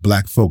why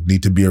black folk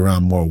need to be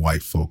around more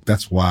white folk.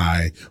 That's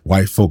why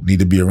white folk need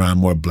to be around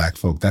more black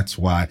folk. That's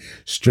why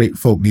straight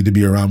folk need to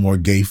be around more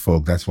gay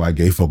folk. That's why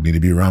gay folk need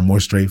to be around more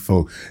straight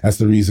folk. That's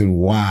the reason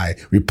why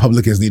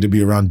Republicans need to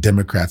be around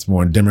Democrats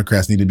more and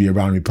Democrats need to be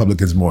around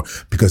Republicans more.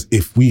 Because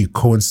if we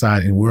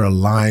coincide and we're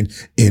aligned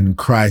in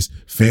Christ,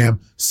 fam,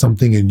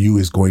 something in you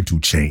is going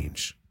to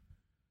change.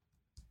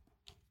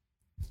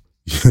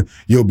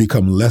 You'll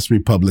become less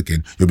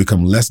Republican. You'll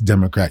become less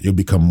Democrat. You'll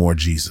become more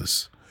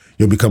Jesus.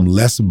 You'll become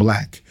less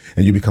black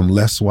and you become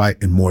less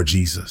white and more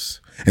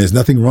Jesus. And there's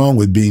nothing wrong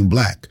with being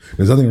black.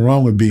 There's nothing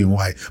wrong with being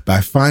white. But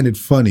I find it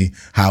funny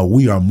how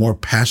we are more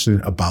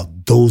passionate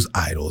about those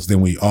idols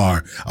than we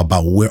are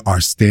about where our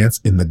stance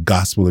in the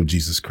gospel of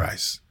Jesus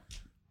Christ.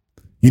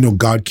 You know,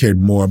 God cared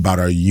more about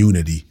our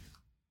unity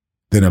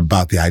than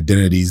about the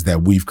identities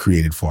that we've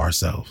created for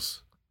ourselves.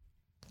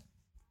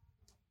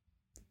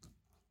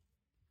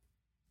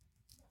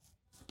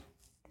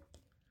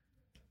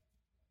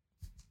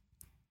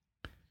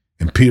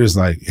 And Peter's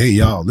like, hey,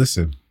 y'all,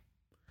 listen,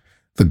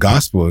 the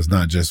gospel is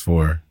not just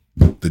for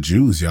the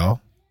Jews,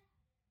 y'all.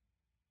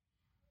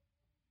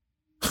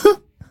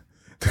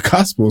 The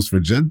gospel is for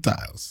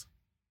Gentiles.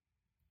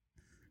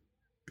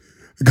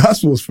 The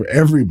gospel is for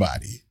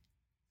everybody.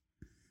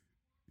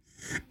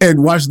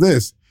 And watch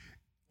this.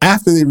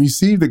 After they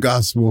receive the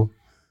gospel,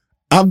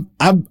 I'm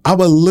a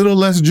little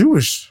less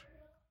Jewish.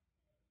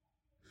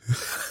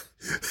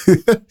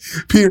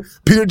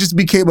 Peter just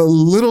became a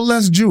little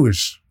less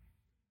Jewish.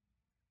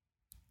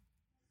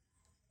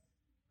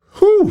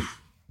 Whew.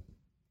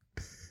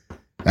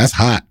 That's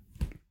hot.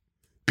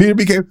 Peter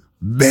became,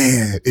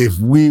 man, if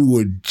we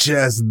would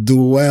just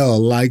dwell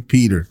like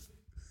Peter,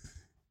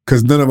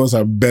 because none of us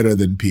are better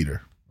than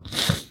Peter.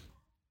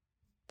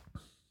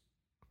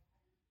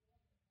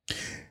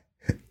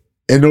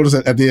 And notice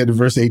at the end of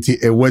verse 18,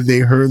 and when they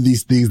heard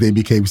these things, they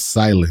became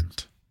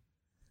silent.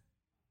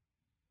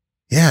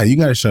 Yeah, you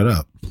got to shut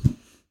up.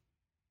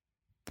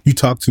 You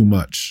talk too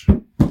much.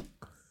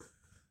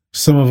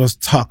 Some of us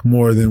talk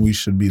more than we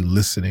should be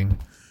listening.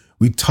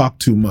 We talk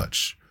too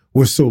much.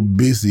 We're so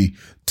busy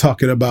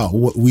talking about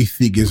what we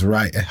think is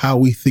right and how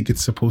we think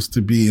it's supposed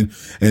to be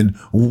and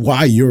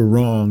why you're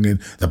wrong.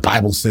 And the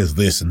Bible says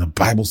this and the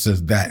Bible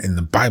says that and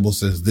the Bible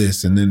says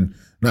this, and then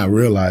not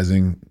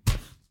realizing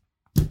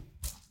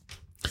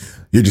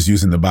you're just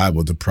using the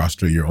Bible to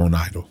prostrate your own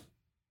idol.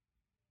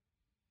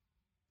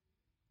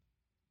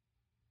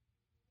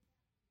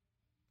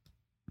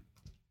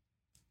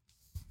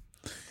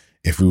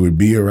 If we would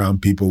be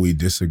around people we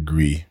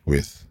disagree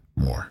with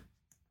more.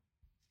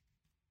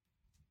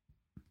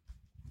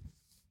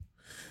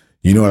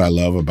 You know what I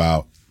love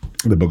about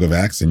the book of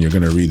Acts, and you're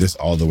going to read this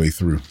all the way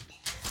through,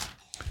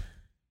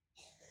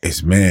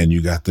 is, man,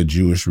 you got the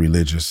Jewish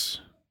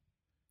religious,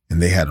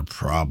 and they had a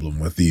problem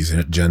with these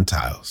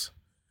Gentiles.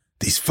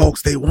 These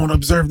folks, they won't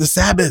observe the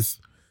Sabbath.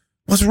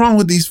 What's wrong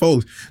with these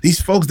folks?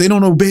 These folks, they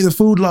don't obey the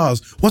food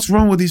laws. What's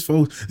wrong with these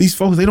folks? These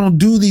folks, they don't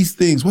do these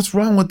things. What's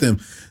wrong with them?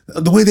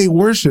 The way they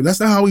worship, that's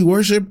not how we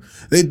worship.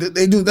 They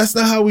do. That's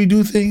not how we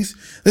do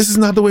things. This is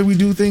not the way we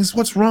do things.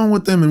 What's wrong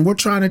with them? And we're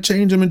trying to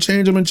change them and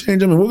change them and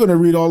change them. And we're going to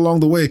read all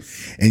along the way.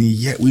 And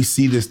yet we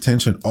see this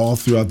tension all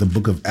throughout the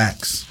book of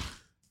Acts.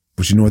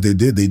 But you know what they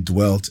did? They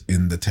dwelt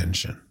in the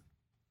tension.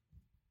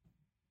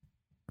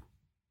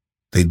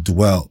 They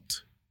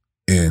dwelt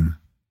in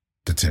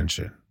the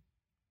tension.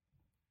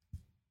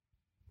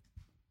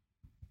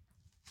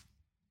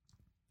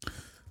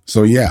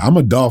 So yeah, I'm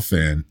a Dolph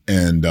fan,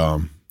 and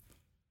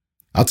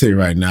I'll tell you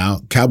right now,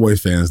 Cowboy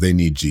fans, they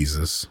need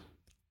Jesus.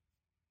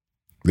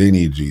 They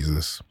need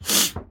Jesus.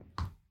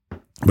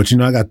 But you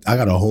know, I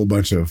got a whole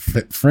bunch of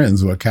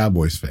friends who are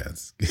Cowboys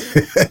fans.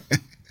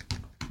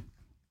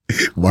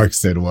 Mark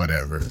said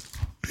whatever.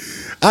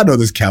 I know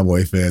there's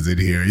Cowboy fans in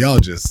here. Y'all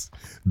just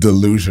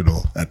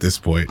delusional at this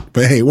point.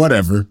 But hey,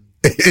 whatever.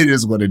 It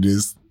is what it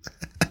is.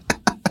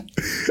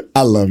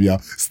 I love y'all.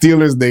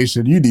 Steelers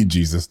Nation, you need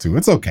Jesus too.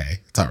 It's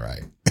okay. It's all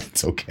right.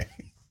 It's okay.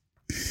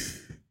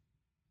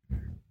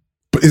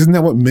 But isn't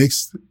that what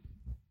makes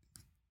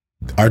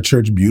our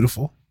church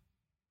beautiful?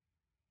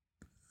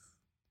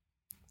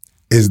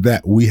 Is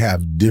that we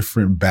have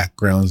different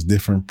backgrounds,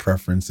 different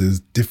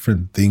preferences,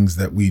 different things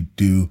that we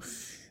do,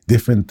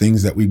 different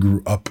things that we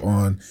grew up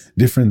on,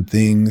 different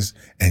things,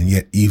 and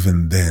yet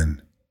even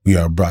then we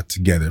are brought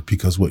together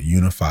because what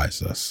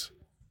unifies us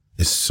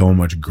is so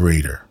much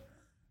greater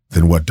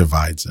than what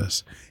divides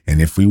us.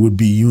 And if we would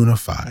be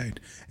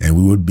unified and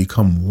we would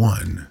become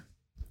one,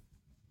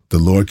 the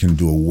Lord can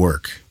do a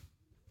work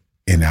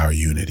in our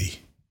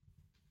unity.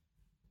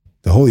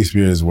 The Holy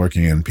Spirit is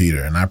working in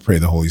Peter, and I pray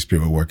the Holy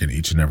Spirit will work in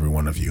each and every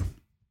one of you,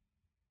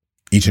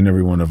 each and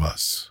every one of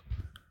us.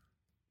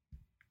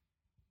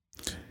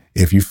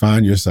 If you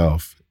find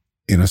yourself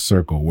in a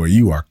circle where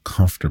you are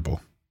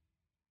comfortable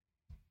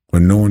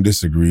where no one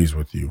disagrees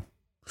with you,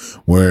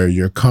 where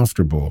you're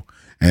comfortable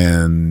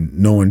and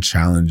no one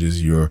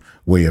challenges your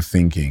way of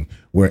thinking,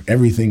 where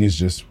everything is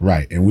just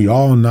right. And we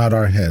all nod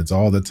our heads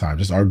all the time,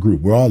 just our group.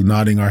 We're all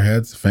nodding our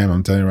heads. Fam,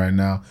 I'm telling you right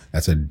now,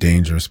 that's a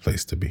dangerous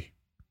place to be.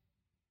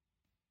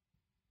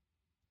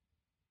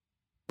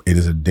 It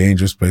is a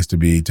dangerous place to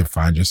be, to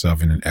find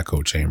yourself in an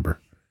echo chamber.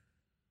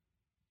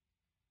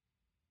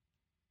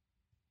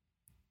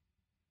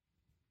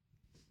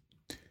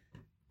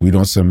 We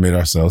don't submit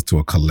ourselves to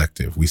a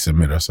collective. We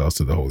submit ourselves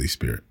to the Holy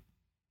Spirit.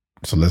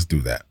 So let's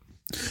do that.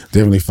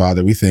 Dear Heavenly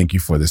Father, we thank you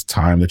for this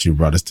time that you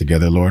brought us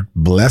together, Lord.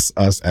 Bless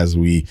us as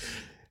we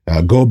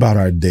go about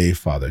our day,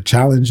 Father.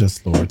 Challenge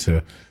us, Lord,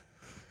 to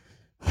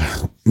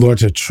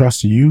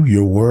trust you,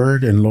 your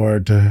word, and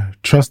Lord, to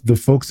trust the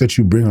folks that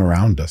you bring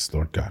around us,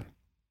 Lord God.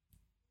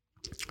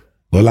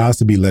 Lord, allow us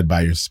to be led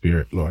by your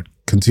Spirit, Lord.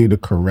 Continue to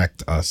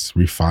correct us,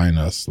 refine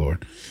us,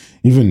 Lord.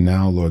 Even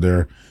now, Lord,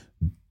 there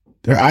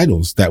are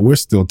idols that we're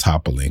still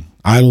toppling,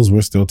 idols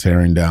we're still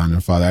tearing down.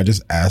 And Father, I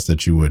just ask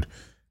that you would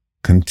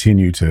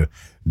continue to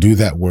do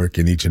that work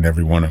in each and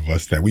every one of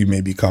us, that we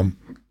may become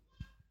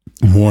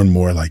more and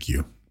more like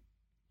you.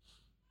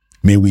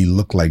 May we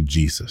look like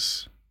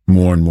Jesus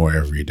more and more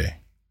every day.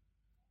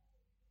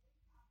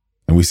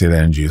 And we say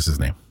that in Jesus'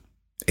 name.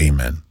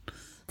 Amen.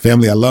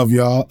 Family, I love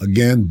y'all.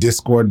 Again,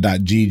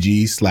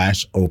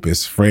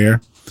 discord.gg/Opus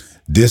Frere.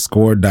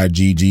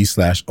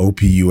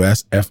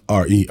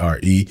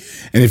 discord.gg/OPUSFRERE.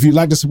 And if you'd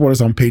like to support us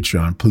on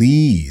Patreon,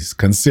 please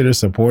consider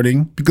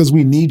supporting, because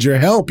we need your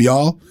help,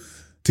 y'all,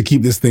 to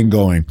keep this thing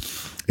going.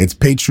 It's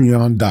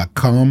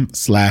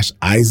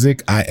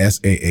patreon.com/Isaac,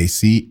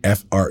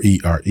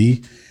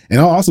 ISAACFRERE. And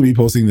I'll also be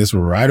posting this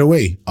right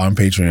away on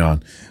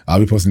Patreon. I'll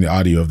be posting the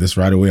audio of this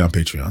right away on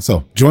Patreon.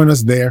 So join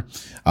us there.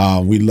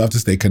 We'd love to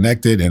stay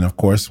connected. And of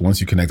course, once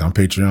you connect on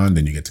Patreon,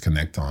 then you get to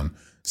connect on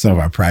some of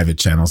our private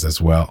channels as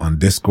well on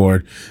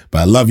Discord. But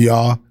I love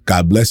y'all.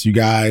 God bless you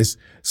guys.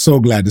 So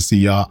glad to see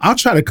y'all. I'll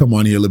try to come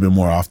on here a little bit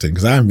more often,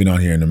 because I haven't been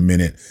on here in a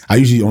minute. I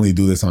usually only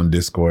do this on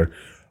Discord,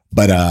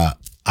 but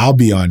I'll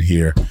be on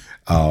here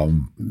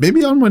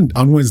maybe on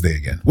Wednesday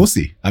again. We'll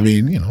see. I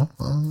mean,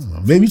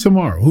 maybe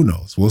tomorrow. Who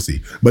knows? We'll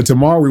see. But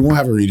tomorrow we won't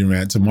have a reading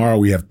rant. Tomorrow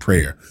we have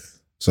prayer.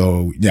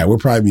 So yeah, we'll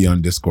probably be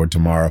on Discord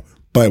tomorrow,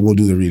 but we'll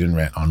do the reading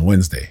rant on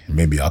Wednesday.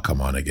 Maybe I'll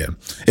come on again.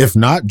 If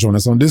not, join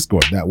us on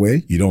Discord. That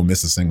way you don't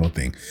miss a single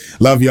thing.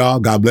 Love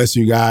y'all. God bless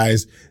you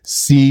guys.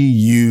 See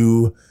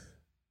you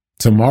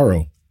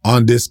tomorrow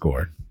on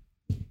Discord.